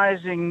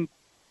rising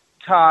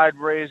tide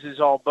raises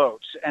all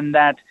boats, and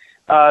that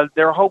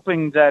they're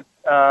hoping that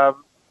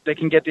they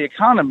can get the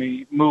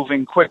economy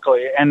moving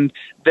quickly. And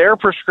their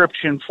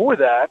prescription for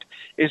that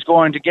is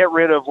going to get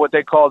rid of what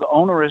they call the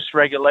onerous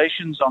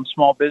regulations on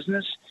small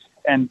business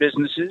and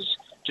businesses,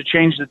 to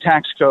change the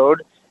tax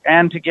code,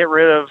 and to get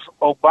rid of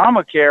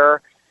Obamacare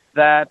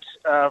that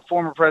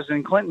former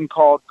President Clinton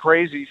called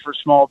crazy for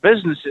small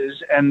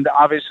businesses, and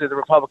obviously the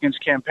Republicans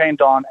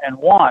campaigned on and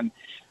won.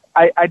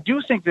 I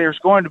do think there's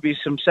going to be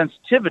some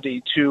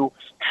sensitivity to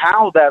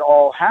how that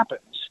all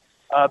happens,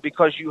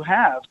 because you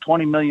have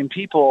 20 million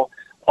people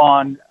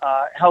on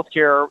health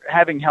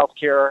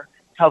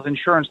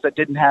insurance that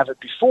didn't have it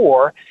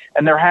before,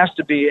 and there has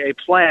to be a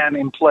plan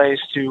in place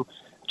to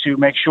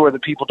make sure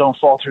that people don't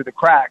fall through the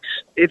cracks.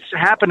 It's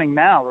happening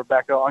now,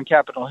 Rebecca, on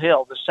Capitol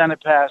Hill. The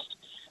Senate passed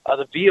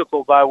the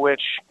vehicle by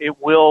which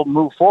it will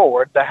move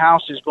forward. The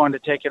House is going to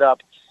take it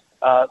up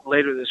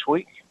later this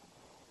week.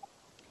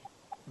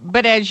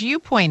 But as you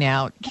point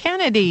out,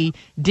 Kennedy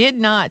did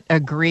not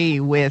agree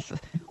with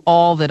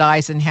all that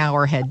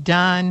Eisenhower had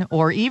done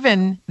or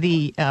even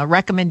the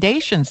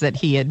recommendations that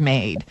he had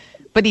made.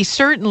 But he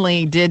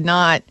certainly did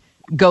not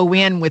go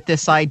in with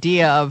this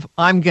idea of,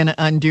 I'm going to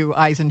undo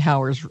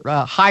Eisenhower's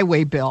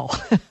highway bill.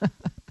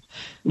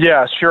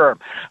 Yeah, sure.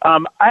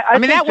 I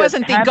mean, that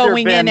wasn't the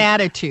going-in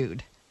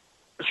attitude.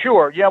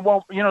 Sure. Yeah,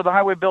 well, the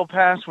highway bill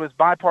passed with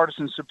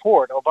bipartisan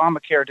support.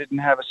 Obamacare didn't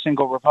have a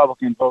single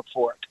Republican vote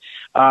for it.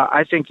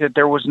 I think that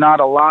there was not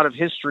a lot of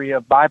history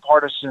of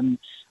bipartisan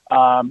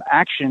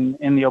action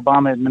in the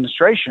Obama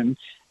administration.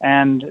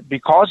 And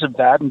because of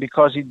that, and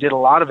because he did a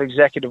lot of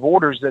executive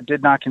orders that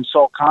did not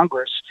consult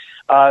Congress,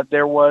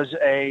 there was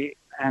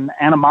an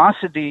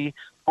animosity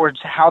towards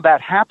how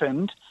that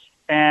happened,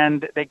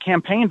 and they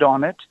campaigned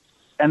on it,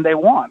 and they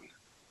won.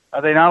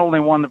 They not only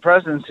won the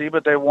presidency,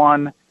 but they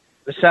won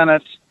the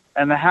Senate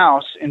and the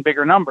House in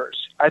bigger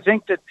numbers. I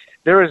think that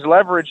there is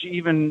leverage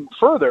even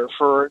further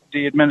for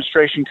the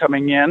administration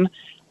coming in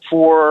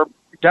for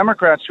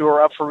Democrats who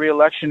are up for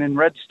re-election in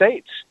red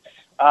states,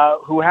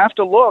 who have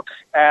to look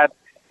at,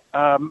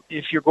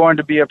 if you're going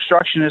to be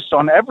obstructionist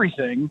on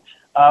everything,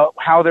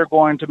 how they're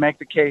going to make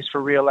the case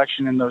for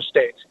re-election in those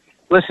states.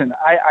 Listen,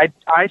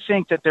 I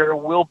think that there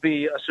will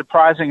be a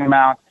surprising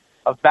amount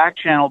of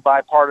back-channel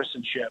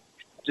bipartisanship,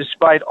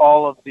 despite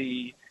all of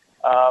the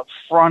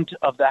front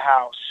of the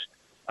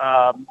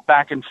House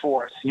back and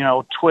forth.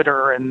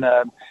 Twitter and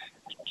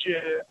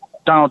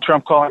Donald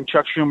Trump calling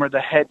Chuck Schumer the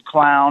head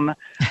clown.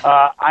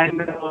 I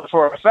know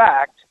for a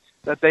fact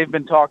that they've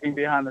been talking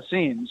behind the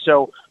scenes.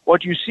 So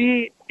what you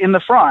see in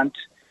the front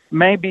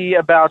may be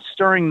about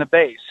stirring the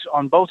base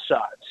on both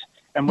sides.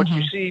 And what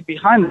you see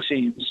behind the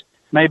scenes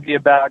may be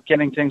about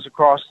getting things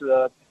across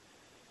that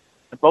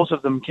both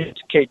of them can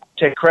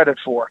take credit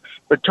for.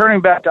 But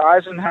turning back to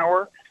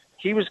Eisenhower,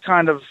 he was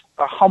kind of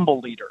a humble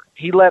leader.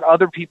 He let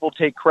other people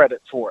take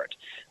credit for it.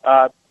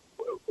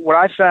 What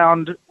I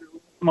found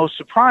most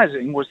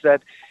surprising was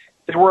that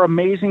there were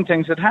amazing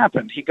things that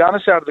happened. He got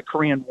us out of the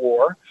Korean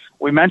War.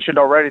 We mentioned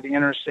already the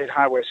interstate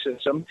highway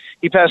system.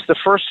 He passed the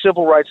first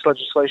civil rights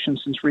legislation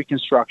since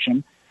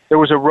Reconstruction. There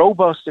was a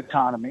robust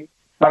economy.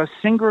 Not a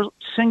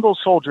single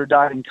soldier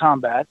died in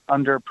combat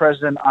under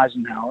President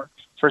Eisenhower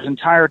for his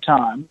entire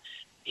time.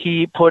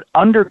 He put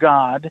under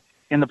God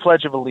in the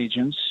Pledge of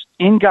Allegiance.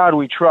 In God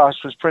We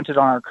Trust was printed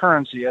on our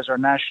currency as our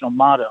national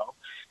motto.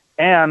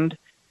 And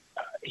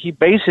he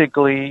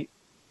basically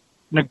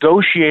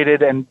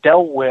negotiated and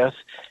dealt with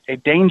a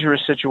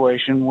dangerous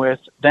situation with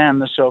then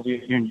the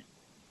Soviet Union.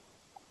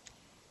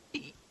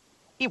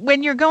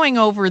 When you're going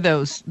over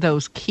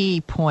those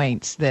key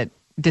points that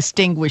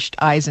distinguished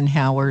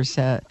Eisenhower's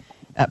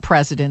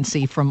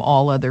presidency from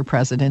all other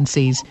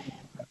presidencies,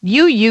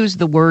 you use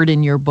the word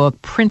in your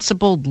book,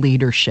 principled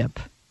leadership.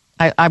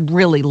 I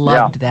really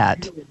loved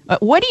that.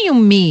 What do you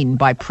mean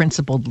by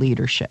principled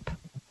leadership?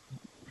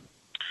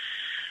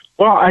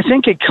 Well, I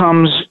think it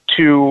comes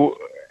to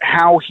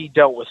how he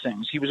dealt with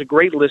things. He was a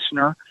great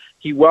listener.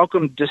 He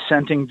welcomed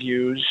dissenting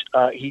views.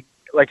 He,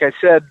 like I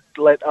said,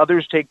 let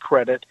others take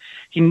credit.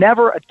 He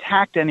never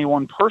attacked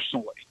anyone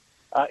personally.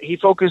 He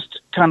focused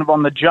kind of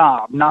on the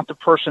job, not the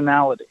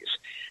personalities.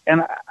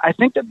 And I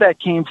think that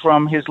came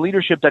from his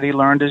leadership that he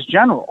learned as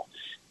general.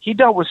 He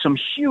dealt with some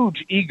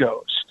huge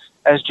egos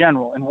as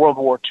general in World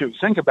War II.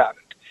 Think about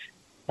it.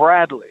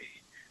 Bradley,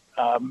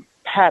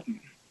 Patton,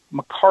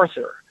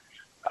 MacArthur,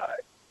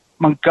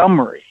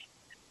 Montgomery,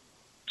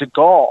 de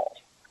Gaulle,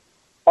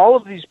 all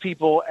of these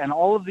people and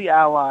all of the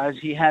allies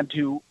he had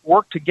to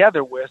work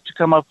together with to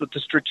come up with the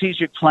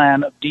strategic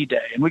plan of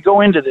D-Day. And we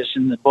go into this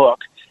in the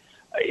book.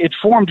 It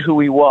formed who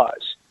he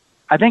was.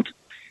 I think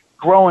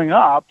growing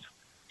up,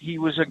 he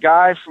was a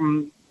guy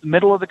from the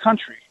middle of the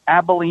country,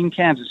 Abilene,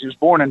 Kansas. He was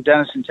born in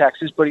Denison,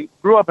 Texas, but he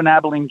grew up in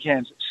Abilene,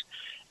 Kansas.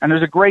 And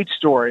there's a great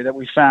story that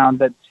we found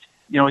that,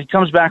 he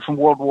comes back from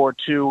World War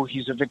II.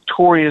 He's a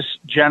victorious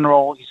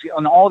general. He's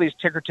on all these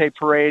ticker tape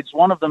parades.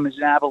 One of them is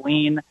in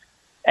Abilene.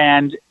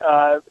 And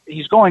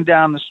he's going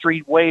down the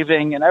street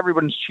waving, and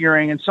everyone's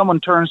cheering. And someone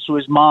turns to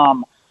his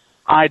mom,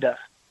 Ida,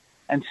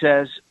 and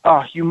says,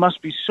 "Oh, you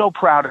must be so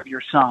proud of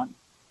your son."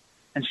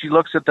 And she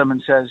looks at them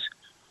and says,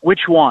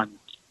 "Which one?"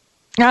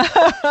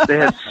 They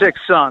had 6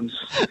 sons.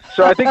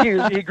 So I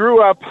think he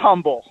grew up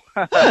humble.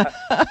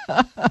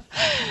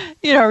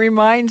 It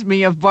reminds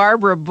me of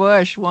Barbara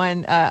Bush.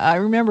 I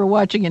remember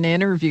watching an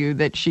interview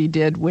that she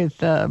did with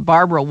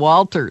Barbara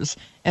Walters.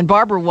 And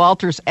Barbara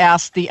Walters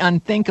asked the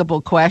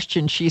unthinkable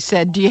question. She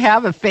said, "Do you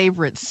have a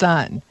favorite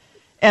son?"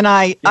 And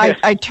I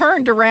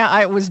turned around.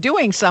 I was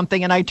doing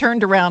something, and I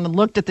turned around and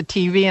looked at the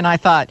TV, and I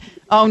thought,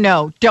 "Oh,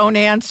 no, don't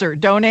answer.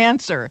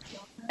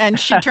 And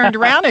she turned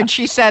around and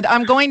she said,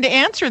 "I'm going to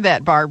answer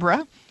that,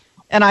 Barbara."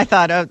 And I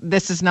thought, "Oh,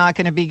 this is not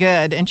going to be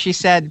good." And she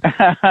said,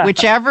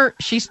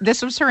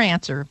 this was her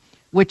answer,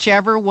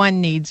 "Whichever one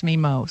needs me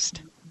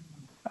most."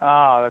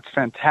 Oh, that's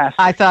fantastic.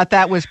 I thought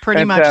that was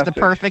pretty much the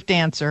perfect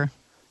answer.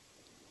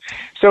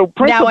 So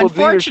principled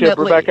leadership,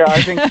 Rebecca,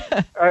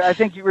 I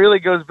think it really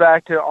goes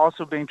back to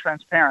also being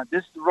transparent.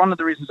 This is one of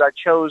the reasons I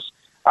chose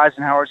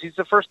Eisenhower. He's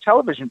the first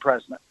television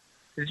president.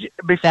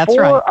 Before That's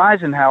right.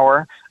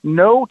 Eisenhower,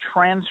 no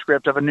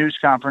transcript of a news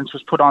conference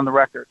was put on the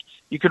record.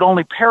 You could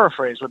only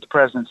paraphrase what the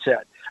president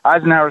said.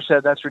 Eisenhower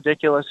said, that's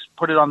ridiculous,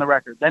 put it on the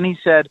record. Then he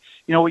said,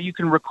 you know what, you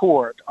can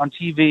record on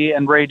TV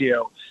and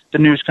radio the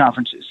news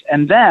conferences.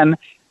 And then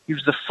he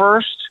was the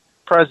first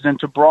president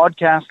to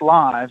broadcast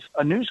live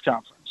a news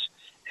conference.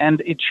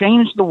 And it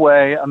changed the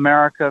way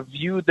America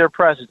viewed their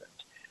president.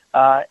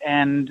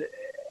 And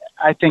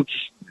I think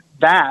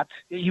that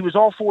he was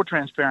all for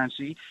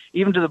transparency,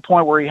 even to the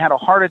point where he had a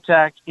heart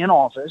attack in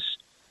office.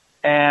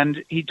 And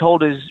he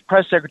told his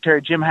press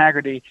secretary, Jim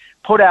Haggerty,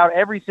 put out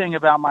everything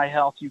about my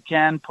health you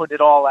can, put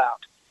it all out.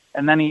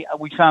 And then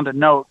we found a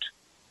note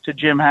to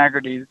Jim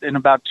Haggerty in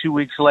about 2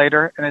 weeks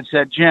later, and it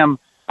said, Jim,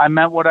 I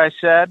meant what I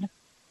said,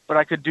 but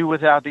I could do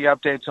without the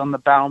updates on the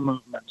bowel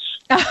movements.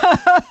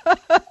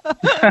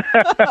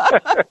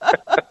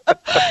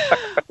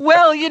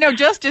 Well,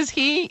 just as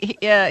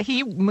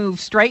he moved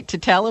straight to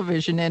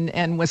television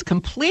and was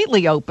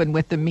completely open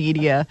with the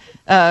media,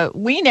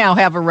 we now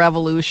have a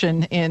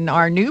revolution in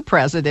our new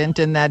president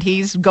in that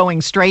he's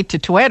going straight to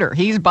Twitter.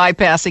 He's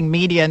bypassing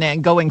media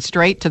and going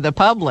straight to the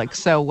public.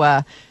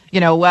 So,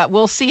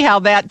 we'll see how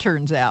that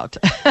turns out.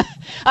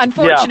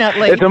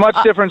 Unfortunately, it's a much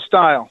different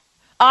style.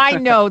 I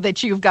know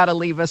that you've got to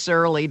leave us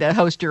early to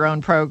host your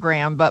own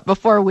program, but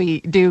before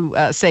we do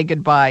say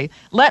goodbye,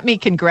 let me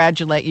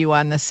congratulate you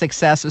on the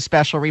success of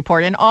Special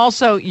Report and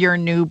also your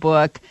new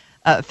book,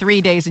 3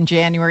 Days in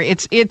January.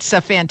 It's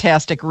a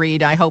fantastic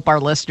read. I hope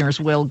our listeners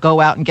will go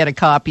out and get a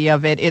copy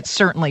of it. It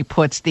certainly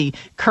puts the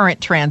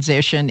current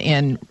transition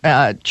in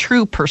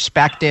true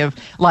perspective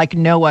like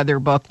no other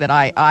book that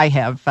I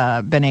have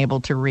been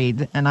able to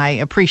read. And I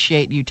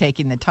appreciate you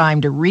taking the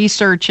time to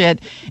research it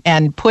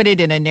and put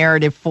it in a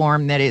narrative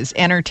form that is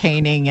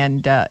entertaining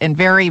and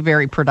very,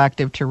 very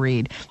productive to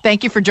read.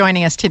 Thank you for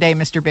joining us today,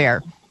 Mr.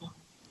 Baier.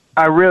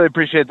 I really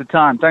appreciate the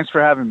time. Thanks for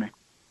having me.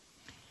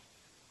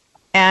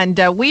 And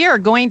we are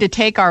going to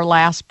take our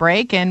last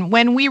break. And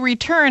when we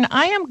return,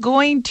 I am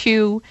going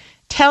to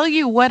tell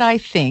you what I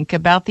think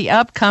about the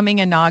upcoming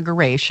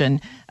inauguration.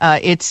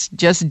 It's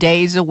just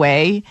days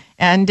away,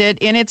 and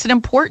it's an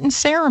important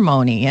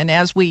ceremony. And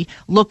as we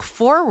look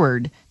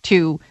forward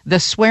to the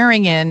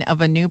swearing in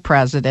of a new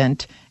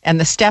president and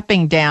the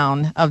stepping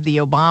down of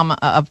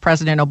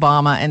President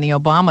Obama and the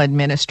Obama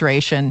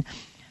administration,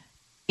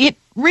 it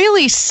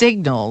really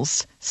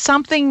signals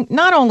something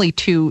not only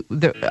to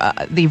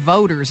the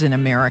voters in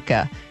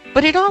America,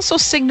 but it also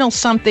signals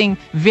something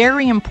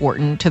very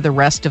important to the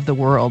rest of the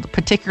world,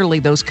 particularly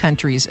those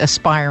countries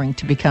aspiring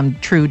to become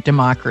true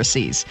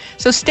democracies.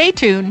 So stay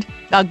tuned.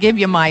 I'll give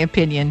you my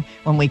opinion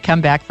when we come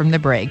back from the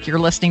break. You're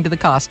listening to the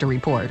Costa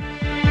Report.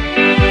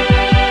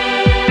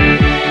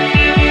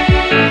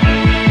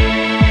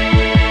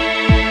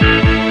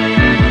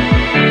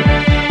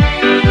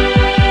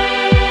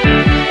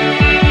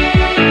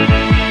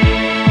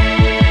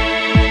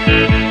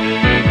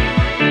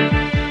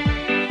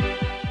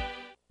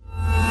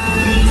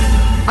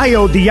 I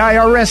owed the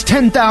IRS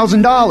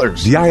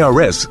 $10,000. The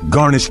IRS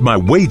garnished my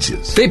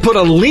wages. They put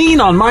a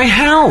lien on my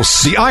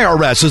house. The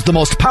IRS is the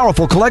most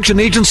powerful collection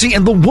agency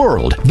in the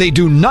world. They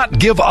do not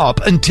give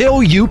up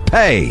until you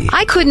pay.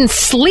 I couldn't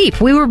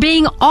sleep. We were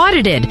being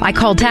audited. I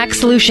called Tax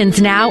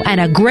Solutions Now, and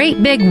a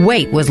great big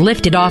weight was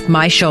lifted off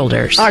my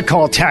shoulders. I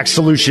called Tax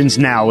Solutions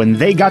Now, and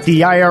they got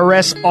the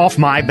IRS off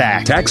my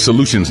back. Tax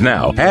Solutions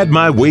Now had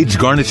my wage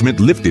garnishment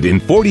lifted in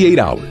 48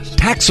 hours.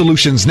 Tax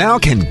Solutions Now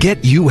can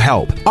get you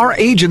help. Our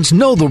agents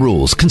know the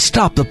rules, can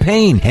stop the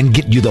pain, and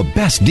get you the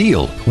best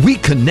deal. We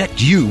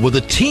connect you with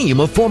a team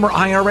of former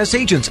IRS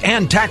agents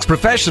and tax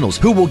professionals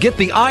who will get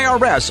the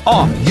IRS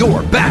off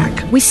your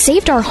back. We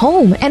saved our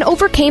home and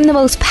overcame the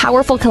most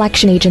powerful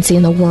collection agency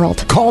in the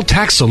world. Call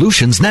Tax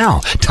Solutions now.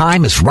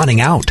 Time is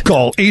running out.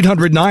 Call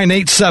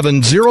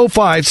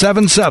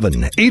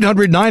 800-987-0577.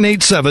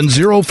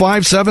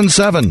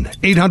 800-987-0577.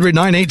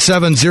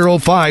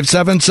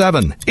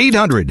 800-987-0577.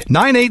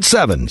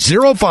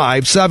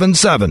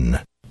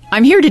 800-987-0577.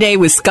 I'm here today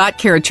with Scott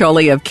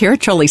Caraccioli of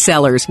Caraccioli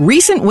Cellars,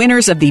 recent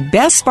winners of the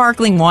best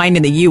sparkling wine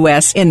in the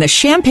U.S. in the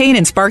Champagne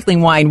and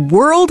Sparkling Wine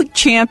World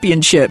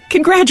Championship.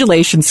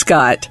 Congratulations,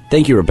 Scott.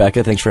 Thank you,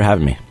 Rebecca. Thanks for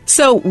having me.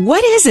 So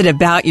what is it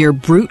about your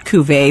Brut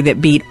Cuvée that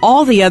beat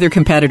all the other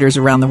competitors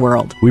around the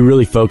world? We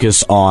really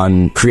focus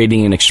on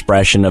creating an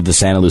expression of the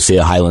Santa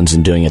Lucia Highlands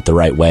and doing it the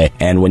right way.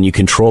 And when you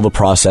control the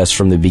process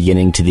from the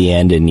beginning to the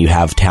end and you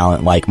have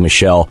talent like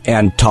Michelle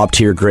and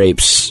top-tier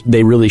grapes,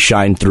 they really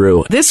shine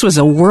through. This was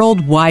a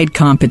worldwide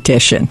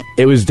competition.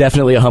 It was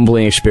definitely a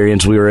humbling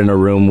experience. We were in a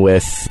room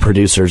with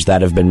producers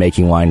that have been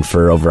making wine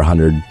for over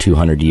 100,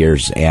 200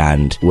 years,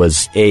 and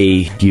was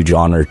a huge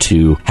honor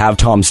to have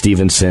Tom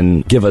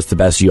Stevenson give us the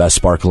best U.S.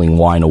 Sparkling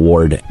Wine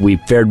Award. We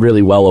fared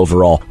really well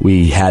overall.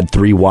 We had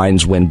 3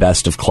 wines win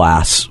Best of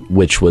Class,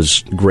 which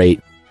was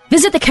great.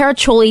 Visit the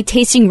Caraccioli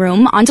Tasting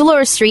Room on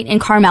Dolores Street in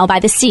Carmel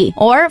by the Sea,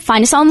 or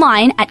find us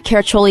online at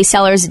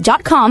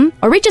caraccioliCellars.com,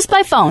 or reach us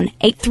by phone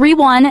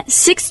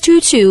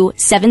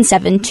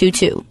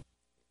 831-622-7722.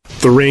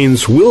 The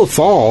rains will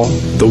fall,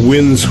 the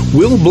winds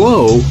will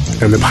blow,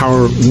 and the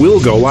power will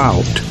go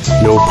out.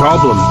 No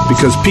problem,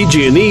 because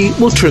PG&E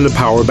will turn the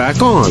power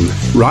back on,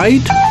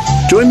 right?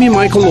 Join me,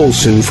 Michael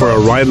Olson, for a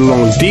ride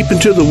along deep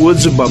into the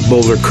woods above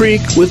Boulder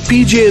Creek with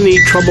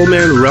PG&E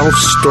Troubleman Ralph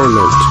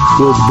Stornant.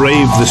 We'll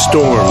brave the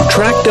storm,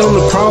 track down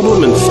the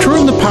problem, and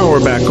turn the power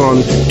back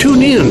on.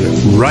 Tune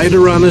in, Ride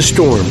Around a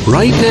Storm,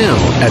 right now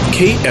at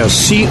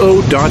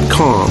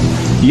ksco.com.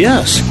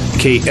 Yes,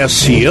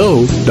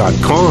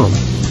 ksco.com.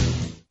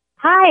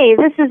 Hi,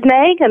 this is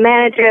Meg, a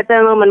manager at the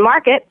Loman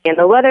Market, and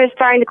the weather is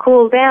starting to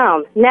cool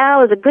down.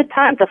 Now is a good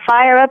time to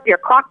fire up your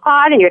crock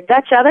pot and your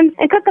Dutch oven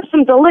and cook up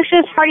some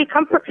delicious, hearty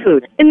comfort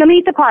food. In the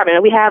meat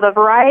department, we have a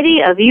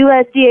variety of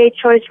USDA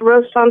choice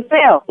roasts on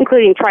sale,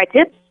 including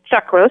tri-tips,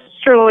 chuck roast,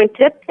 sirloin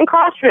tip, and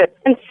cross rib,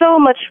 and so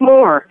much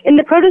more. In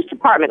the produce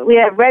department, we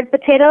have red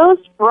potatoes,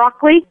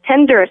 broccoli,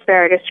 tender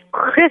asparagus,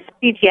 crisp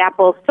BT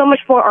apples, so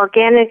much more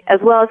organic, as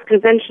well as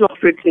conventional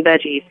fruits and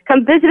veggies.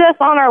 Come visit us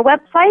on our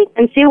website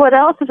and see what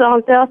else is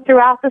on sale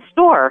throughout the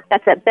store.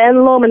 That's at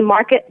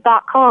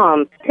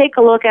benlomanmarket.com. Take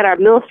a look at our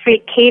Mill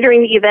Street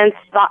Catering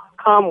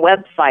Events.com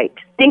website.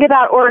 Think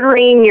about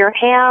ordering your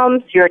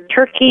hams, your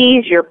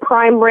turkeys, your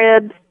prime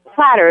ribs,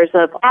 platters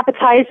of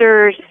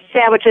appetizers,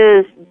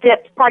 sandwiches,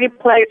 dips, party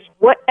plates,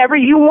 whatever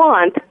you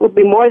want, we'll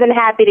be more than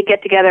happy to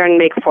get together and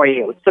make for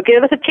you. So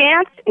give us a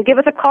chance and give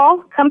us a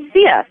call. Come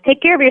see us. Take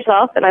care of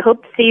yourself, and I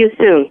hope to see you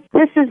soon.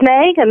 This is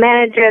Meg, a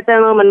manager at the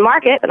Loman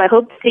Market, and I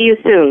hope to see you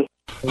soon.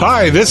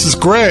 Hi, this is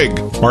Greg.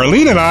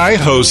 Marlene and I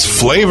host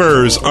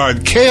Flavors on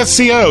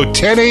KSCO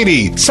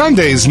 1080,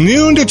 Sundays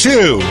noon to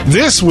 2.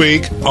 This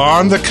week,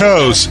 On the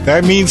Coast.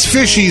 That means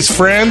fishies,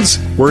 friends.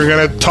 We're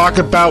going to talk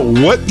about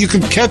what you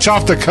can catch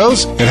off the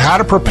coast and how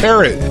to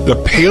prepare it. The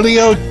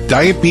Paleo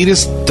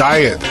Diabetes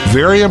Diet.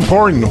 Very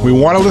important. We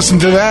want to listen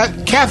to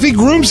that. Kathy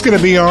Groom's going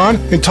to be on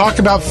and talk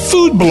about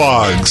food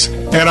blogs.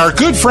 And our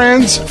good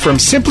friends from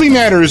Simply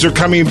Matters are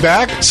coming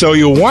back, so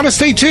you'll want to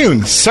stay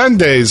tuned.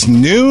 Sundays,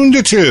 noon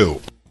to 2.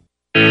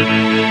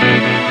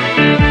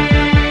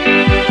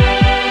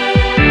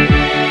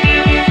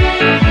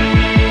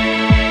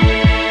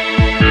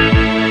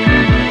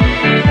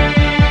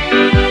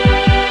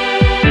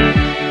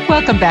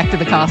 Welcome back to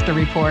the Costa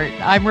Report.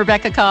 I'm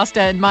Rebecca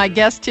Costa, and my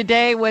guest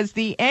today was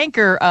the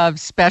anchor of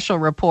Special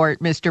Report,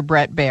 Mr.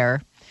 Bret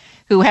Baier,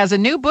 who has a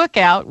new book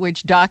out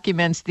which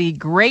documents the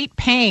great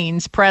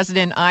pains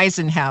President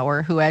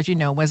Eisenhower, who, as you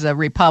know, was a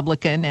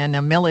Republican and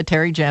a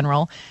military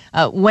general,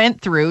 went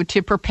through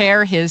to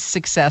prepare his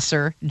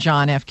successor,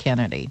 John F.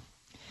 Kennedy.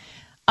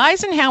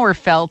 Eisenhower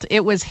felt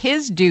it was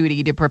his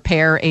duty to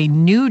prepare a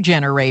new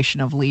generation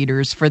of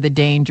leaders for the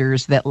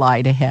dangers that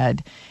lied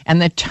ahead.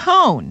 And the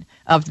tone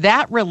of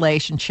that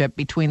relationship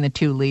between the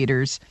two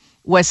leaders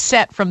was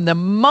set from the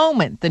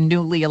moment the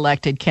newly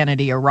elected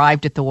Kennedy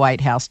arrived at the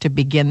White House to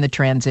begin the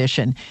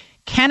transition.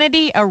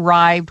 Kennedy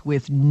arrived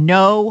with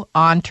no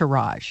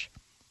entourage,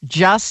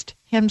 just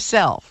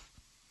himself.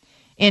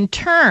 In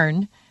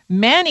turn,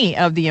 many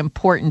of the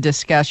important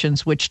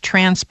discussions which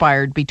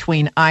transpired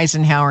between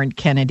Eisenhower and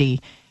Kennedy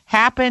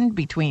happened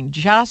between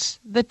just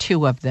the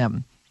two of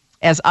them,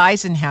 as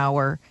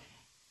Eisenhower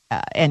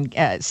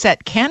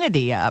set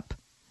Kennedy up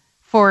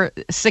for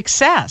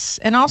success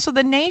and also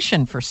the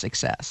nation for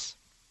success.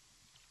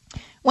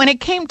 When it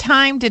came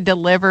time to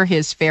deliver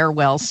his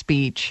farewell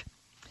speech,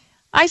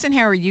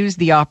 Eisenhower used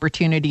the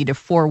opportunity to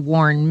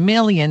forewarn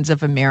millions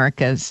of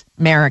Americans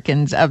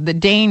of the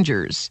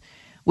dangers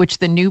which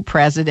the new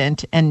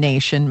president and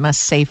nation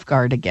must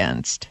safeguard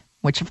against,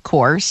 which, of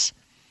course,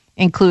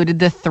 included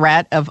the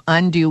threat of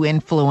undue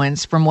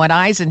influence from what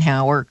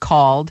Eisenhower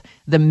called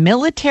the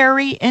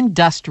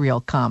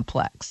military-industrial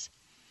complex.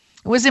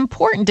 It was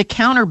important to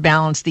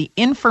counterbalance the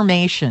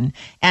information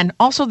and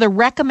also the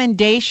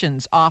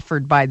recommendations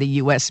offered by the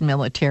U.S.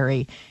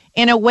 military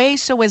in a way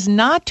so as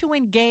not to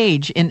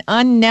engage in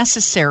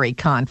unnecessary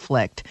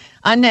conflict,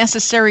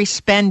 unnecessary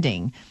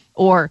spending,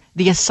 or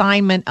the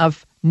assignment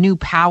of new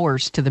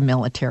powers to the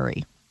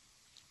military.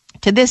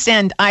 To this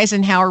end,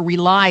 Eisenhower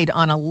relied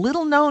on a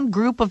little-known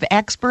group of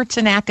experts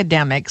and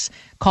academics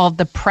called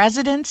the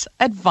President's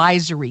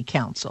Advisory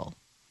Council.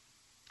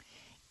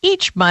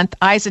 Each month,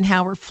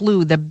 Eisenhower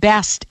flew the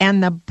best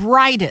and the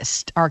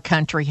brightest our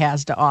country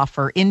has to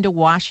offer into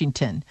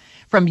Washington,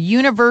 from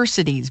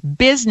universities,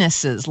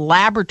 businesses,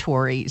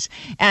 laboratories,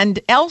 and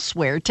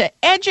elsewhere, to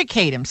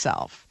educate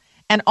himself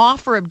and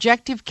offer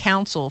objective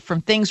counsel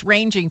from things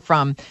ranging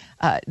from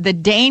the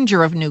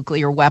danger of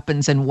nuclear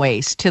weapons and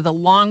waste to the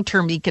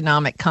long-term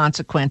economic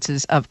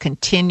consequences of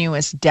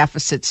continuous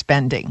deficit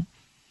spending.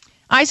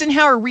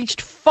 Eisenhower reached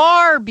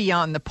far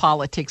beyond the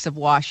politics of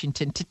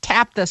Washington to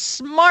tap the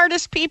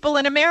smartest people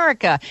in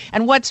America.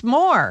 And what's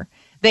more,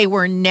 they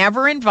were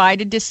never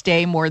invited to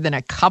stay more than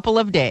a couple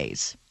of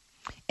days.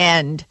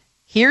 And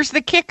here's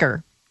the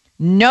kicker.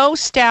 No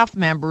staff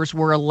members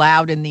were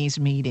allowed in these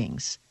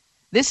meetings.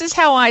 This is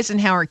how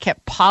Eisenhower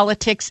kept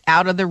politics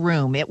out of the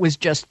room. It was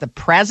just the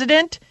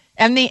president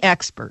and the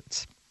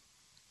experts.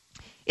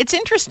 It's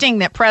interesting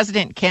that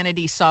President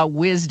Kennedy saw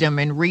wisdom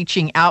in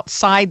reaching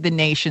outside the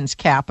nation's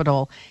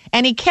capital,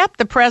 and he kept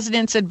the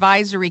President's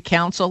Advisory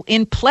Council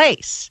in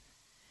place.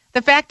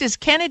 The fact is,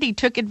 Kennedy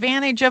took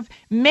advantage of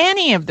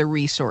many of the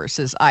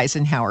resources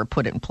Eisenhower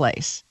put in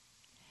place.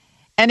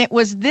 And it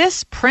was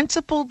this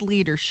principled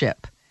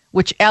leadership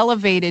which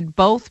elevated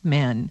both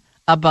men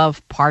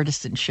above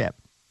partisanship.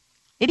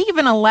 It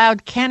even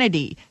allowed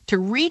Kennedy to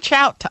reach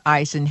out to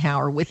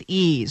Eisenhower with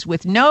ease,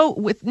 with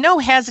no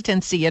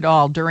hesitancy at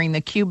all during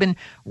the Cuban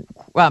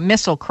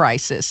Missile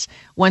Crisis,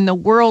 when the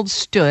world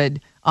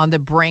stood on the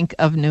brink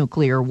of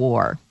nuclear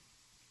war.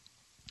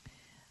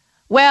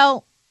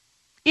 Well,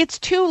 it's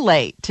too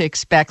late to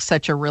expect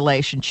such a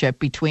relationship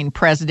between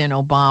President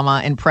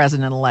Obama and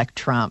President-elect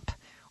Trump,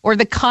 or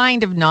the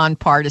kind of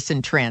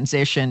nonpartisan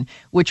transition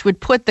which would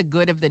put the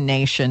good of the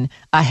nation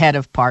ahead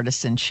of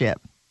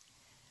partisanship.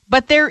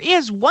 But there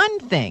is one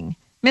thing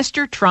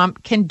Mr.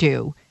 Trump can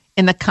do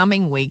in the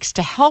coming weeks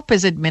to help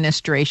his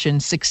administration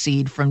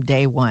succeed from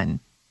day one.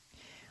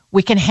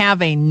 We can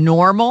have a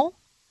normal,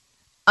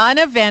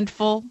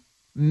 uneventful,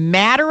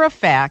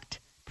 matter-of-fact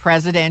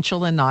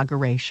presidential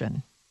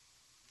inauguration.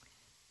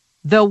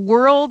 The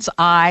world's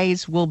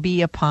eyes will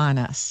be upon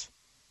us,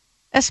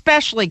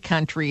 especially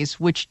countries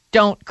which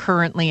don't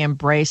currently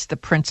embrace the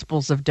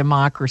principles of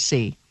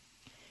democracy.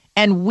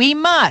 And we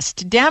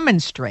must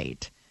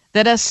demonstrate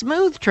that a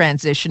smooth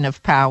transition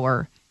of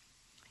power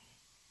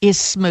is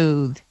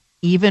smooth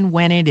even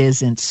when it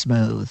isn't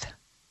smooth.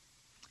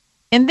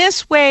 In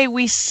this way,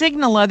 we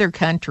signal other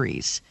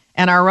countries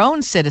and our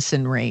own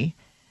citizenry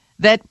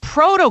that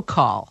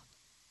protocol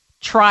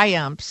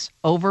triumphs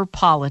over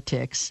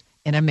politics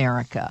in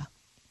America.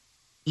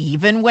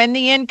 Even when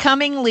the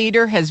incoming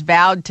leader has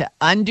vowed to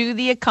undo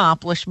the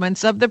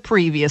accomplishments of the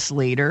previous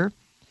leader,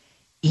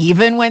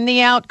 even when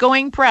the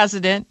outgoing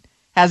president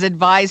has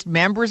advised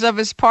members of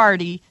his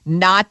party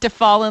not to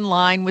fall in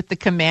line with the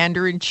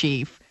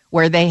commander-in-chief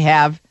where they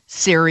have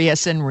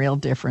serious and real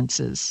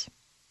differences.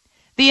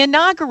 The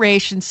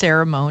inauguration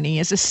ceremony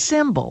is a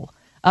symbol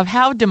of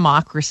how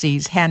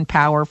democracies hand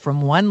power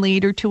from one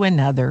leader to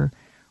another,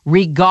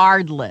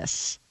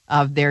 regardless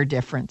of their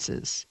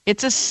differences.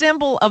 It's a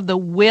symbol of the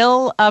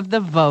will of the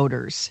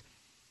voters.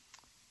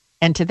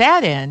 And to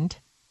that end,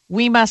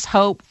 we must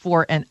hope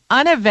for an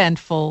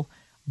uneventful,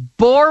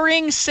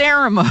 boring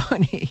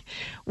ceremony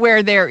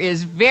where there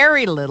is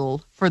very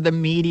little for the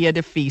media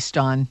to feast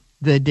on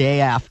the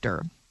day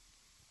after.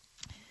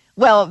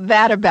 Well,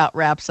 that about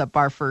wraps up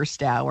our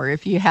first hour.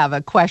 If you have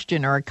a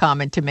question or a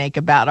comment to make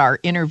about our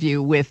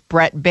interview with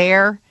Bret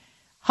Baier,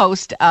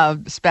 host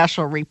of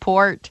Special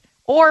Report,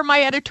 or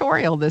my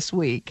editorial this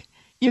week,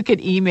 you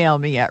can email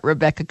me at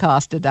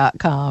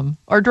RebeccaCosta.com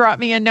or drop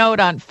me a note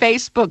on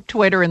Facebook,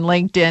 Twitter, and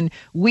LinkedIn.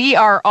 We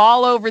are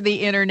all over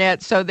the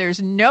internet, so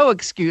there's no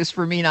excuse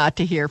for me not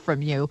to hear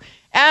from you.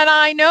 And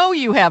I know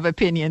you have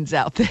opinions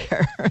out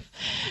there.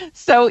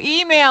 So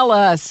email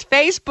us,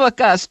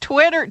 Facebook us,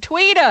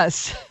 tweet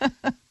us.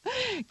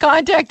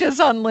 Contact us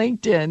on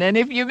LinkedIn. And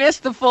if you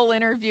missed the full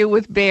interview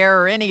with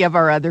Baier or any of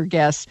our other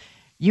guests,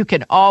 you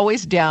can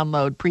always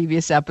download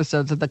previous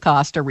episodes of the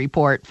Costa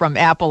Report from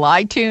Apple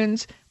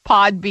iTunes,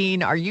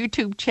 Podbean, our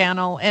YouTube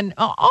channel, and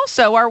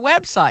also our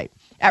website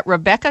at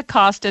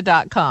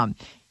RebeccaCosta.com.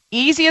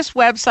 Easiest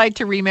website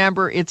to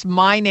remember, it's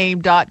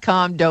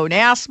myname.com. Don't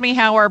ask me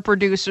how our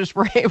producers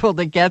were able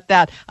to get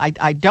that.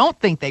 I don't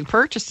think they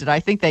purchased it. I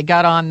think they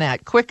got on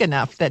that quick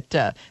enough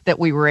that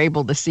we were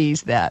able to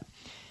seize that.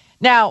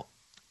 Now,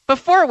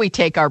 before we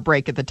take our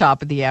break at the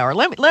top of the hour,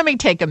 let me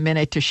take a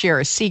minute to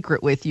share a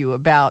secret with you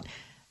about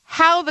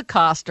how the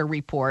Costa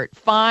Report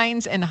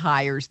finds and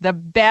hires the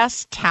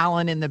best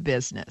talent in the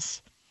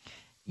business.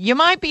 You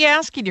might be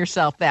asking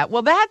yourself that.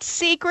 Well, that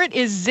secret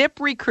is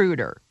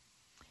ZipRecruiter.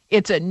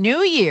 It's a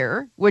new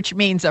year, which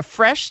means a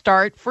fresh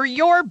start for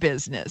your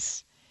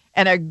business.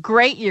 And a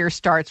great year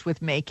starts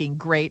with making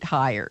great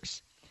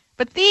hires.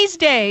 But these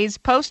days,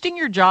 posting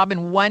your job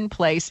in one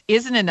place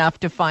isn't enough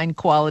to find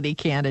quality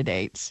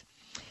candidates.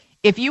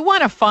 If you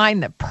want to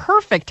find the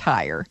perfect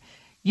hire,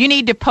 you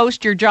need to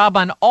post your job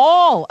on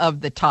all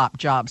of the top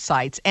job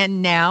sites,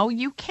 and now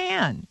you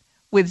can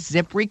with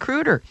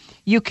ZipRecruiter.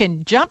 You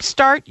can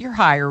jumpstart your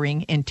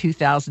hiring in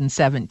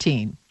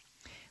 2017.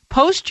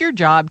 Post your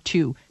job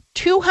to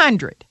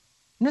 200,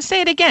 I'm going to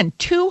say it again,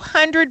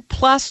 200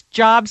 plus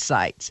job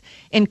sites,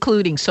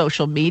 including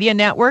social media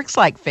networks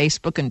like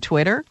Facebook and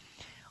Twitter,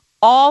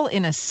 all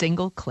in a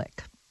single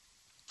click.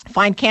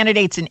 Find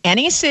candidates in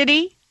any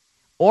city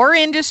or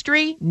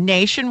industry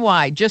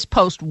nationwide. Just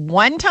post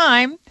one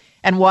time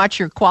and watch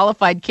your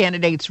qualified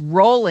candidates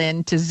roll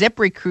in to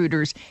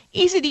ZipRecruiter's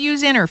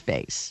easy-to-use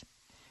interface.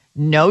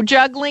 No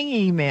juggling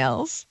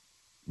emails,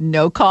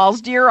 no calls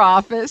to your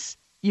office.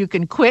 You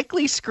can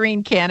quickly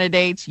screen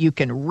candidates, you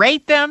can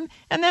rate them,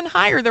 and then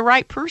hire the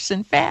right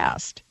person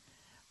fast.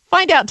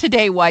 Find out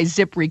today why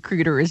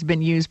ZipRecruiter has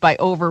been used by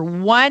over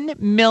 1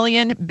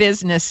 million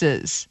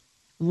businesses.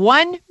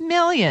 1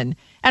 million.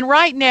 And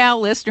right now,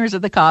 listeners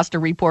of the Costa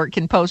Report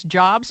can post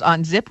jobs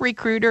on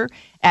ZipRecruiter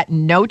at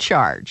no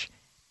charge.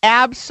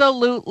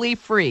 absolutely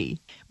free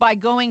by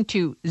going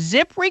to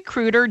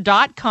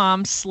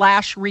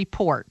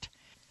ZipRecruiter.com/report.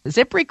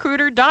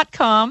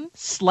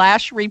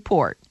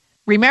 ZipRecruiter.com/report.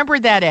 Remember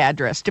that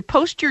address to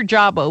post your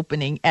job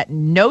opening at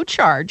no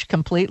charge,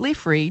 completely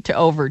free, to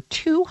over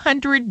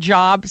 200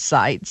 job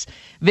sites.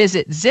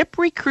 Visit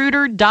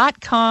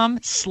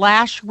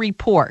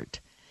ZipRecruiter.com/report.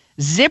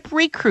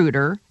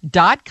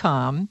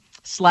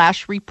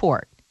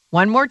 ZipRecruiter.com/report.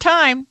 One more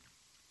time,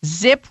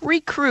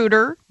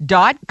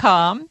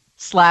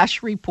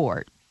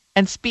 ZipRecruiter.com/report.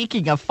 And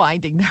speaking of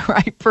finding the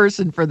right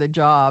person for the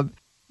job,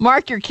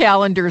 mark your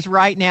calendars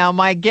right now.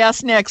 My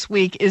guest next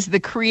week is the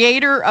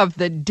creator of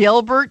the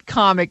Dilbert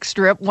comic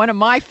strip, one of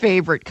my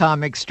favorite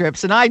comic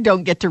strips, and I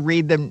don't get to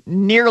read them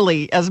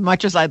nearly as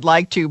much as I'd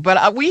like to,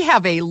 but we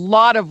have a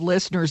lot of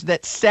listeners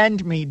that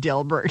send me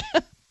Dilbert.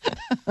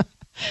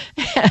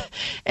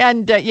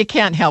 And you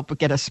can't help but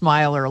get a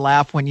smile or a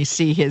laugh when you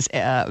see his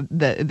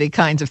the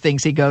kinds of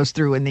things he goes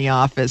through in the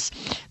office.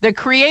 The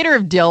creator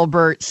of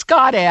Dilbert,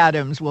 Scott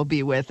Adams, will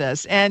be with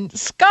us. And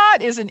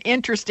Scott is an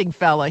interesting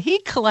fella. He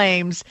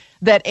claims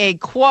that a,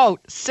 quote,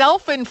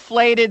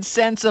 self-inflated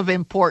sense of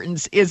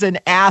importance is an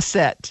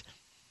asset.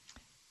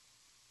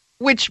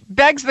 Which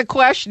begs the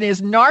question,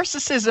 is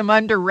narcissism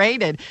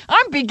underrated?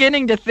 I'm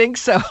beginning to think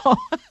so.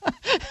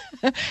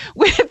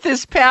 With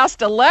this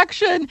past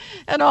election,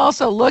 and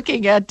also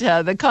looking at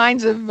the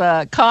kinds of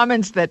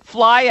comments that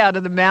fly out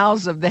of the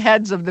mouths of the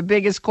heads of the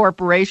biggest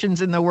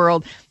corporations in the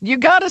world, you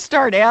got to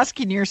start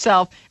asking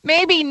yourself,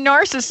 maybe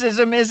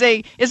narcissism is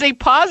a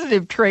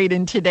positive trait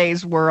in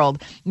today's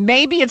world.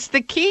 Maybe it's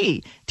the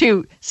key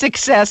to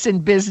success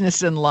in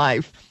business and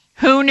life.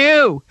 Who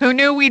knew? Who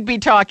knew we'd be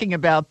talking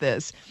about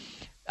this?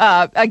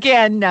 The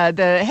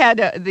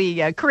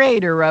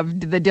creator of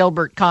the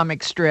Dilbert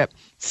comic strip,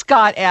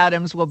 Scott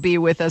Adams, will be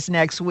with us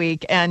next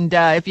week. And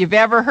if you've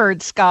ever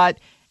heard Scott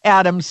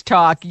Adams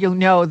talk, you'll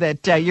know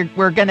that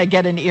we're going to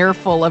get an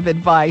earful of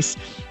advice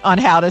on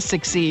how to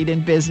succeed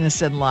in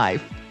business and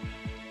life.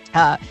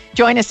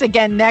 Join us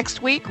again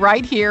next week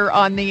right here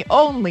on the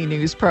only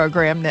news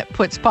program that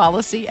puts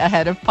policy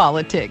ahead of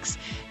politics.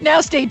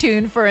 Now stay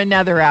tuned for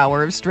another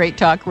hour of Straight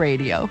Talk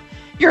Radio.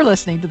 You're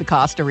listening to the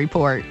Costa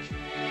Report.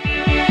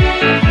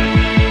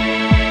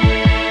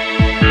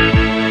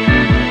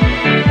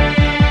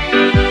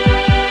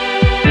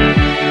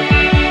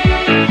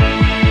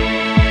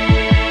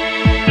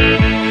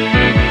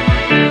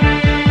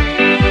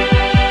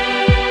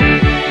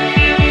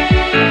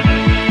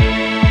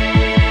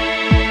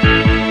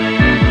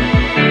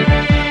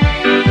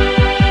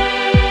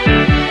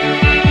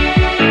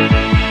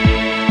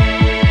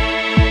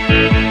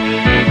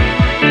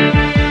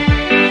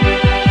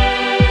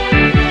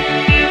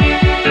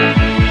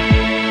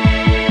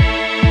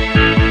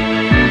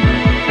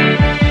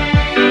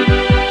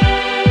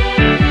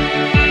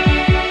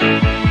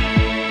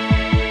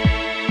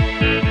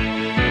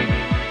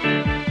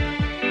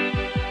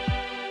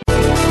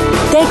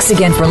 Thanks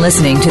again for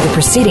listening to the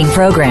preceding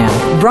program,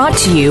 brought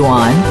to you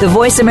on the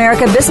Voice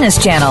America Business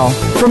Channel.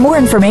 For more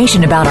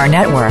information about our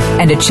network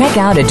and to check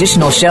out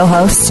additional show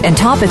hosts and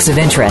topics of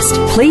interest,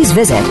 please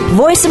visit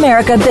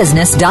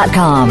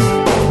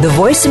voiceamericabusiness.com. The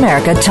Voice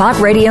America Talk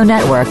Radio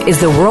Network is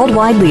the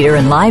worldwide leader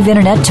in live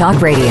Internet talk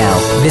radio.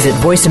 Visit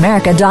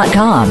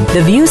voiceamerica.com.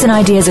 The views and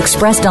ideas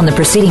expressed on the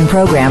preceding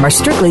program are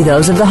strictly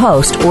those of the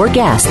host or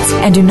guests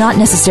and do not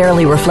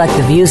necessarily reflect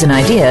the views and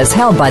ideas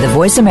held by the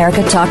Voice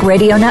America Talk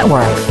Radio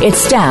Network, its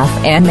staff,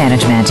 and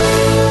management.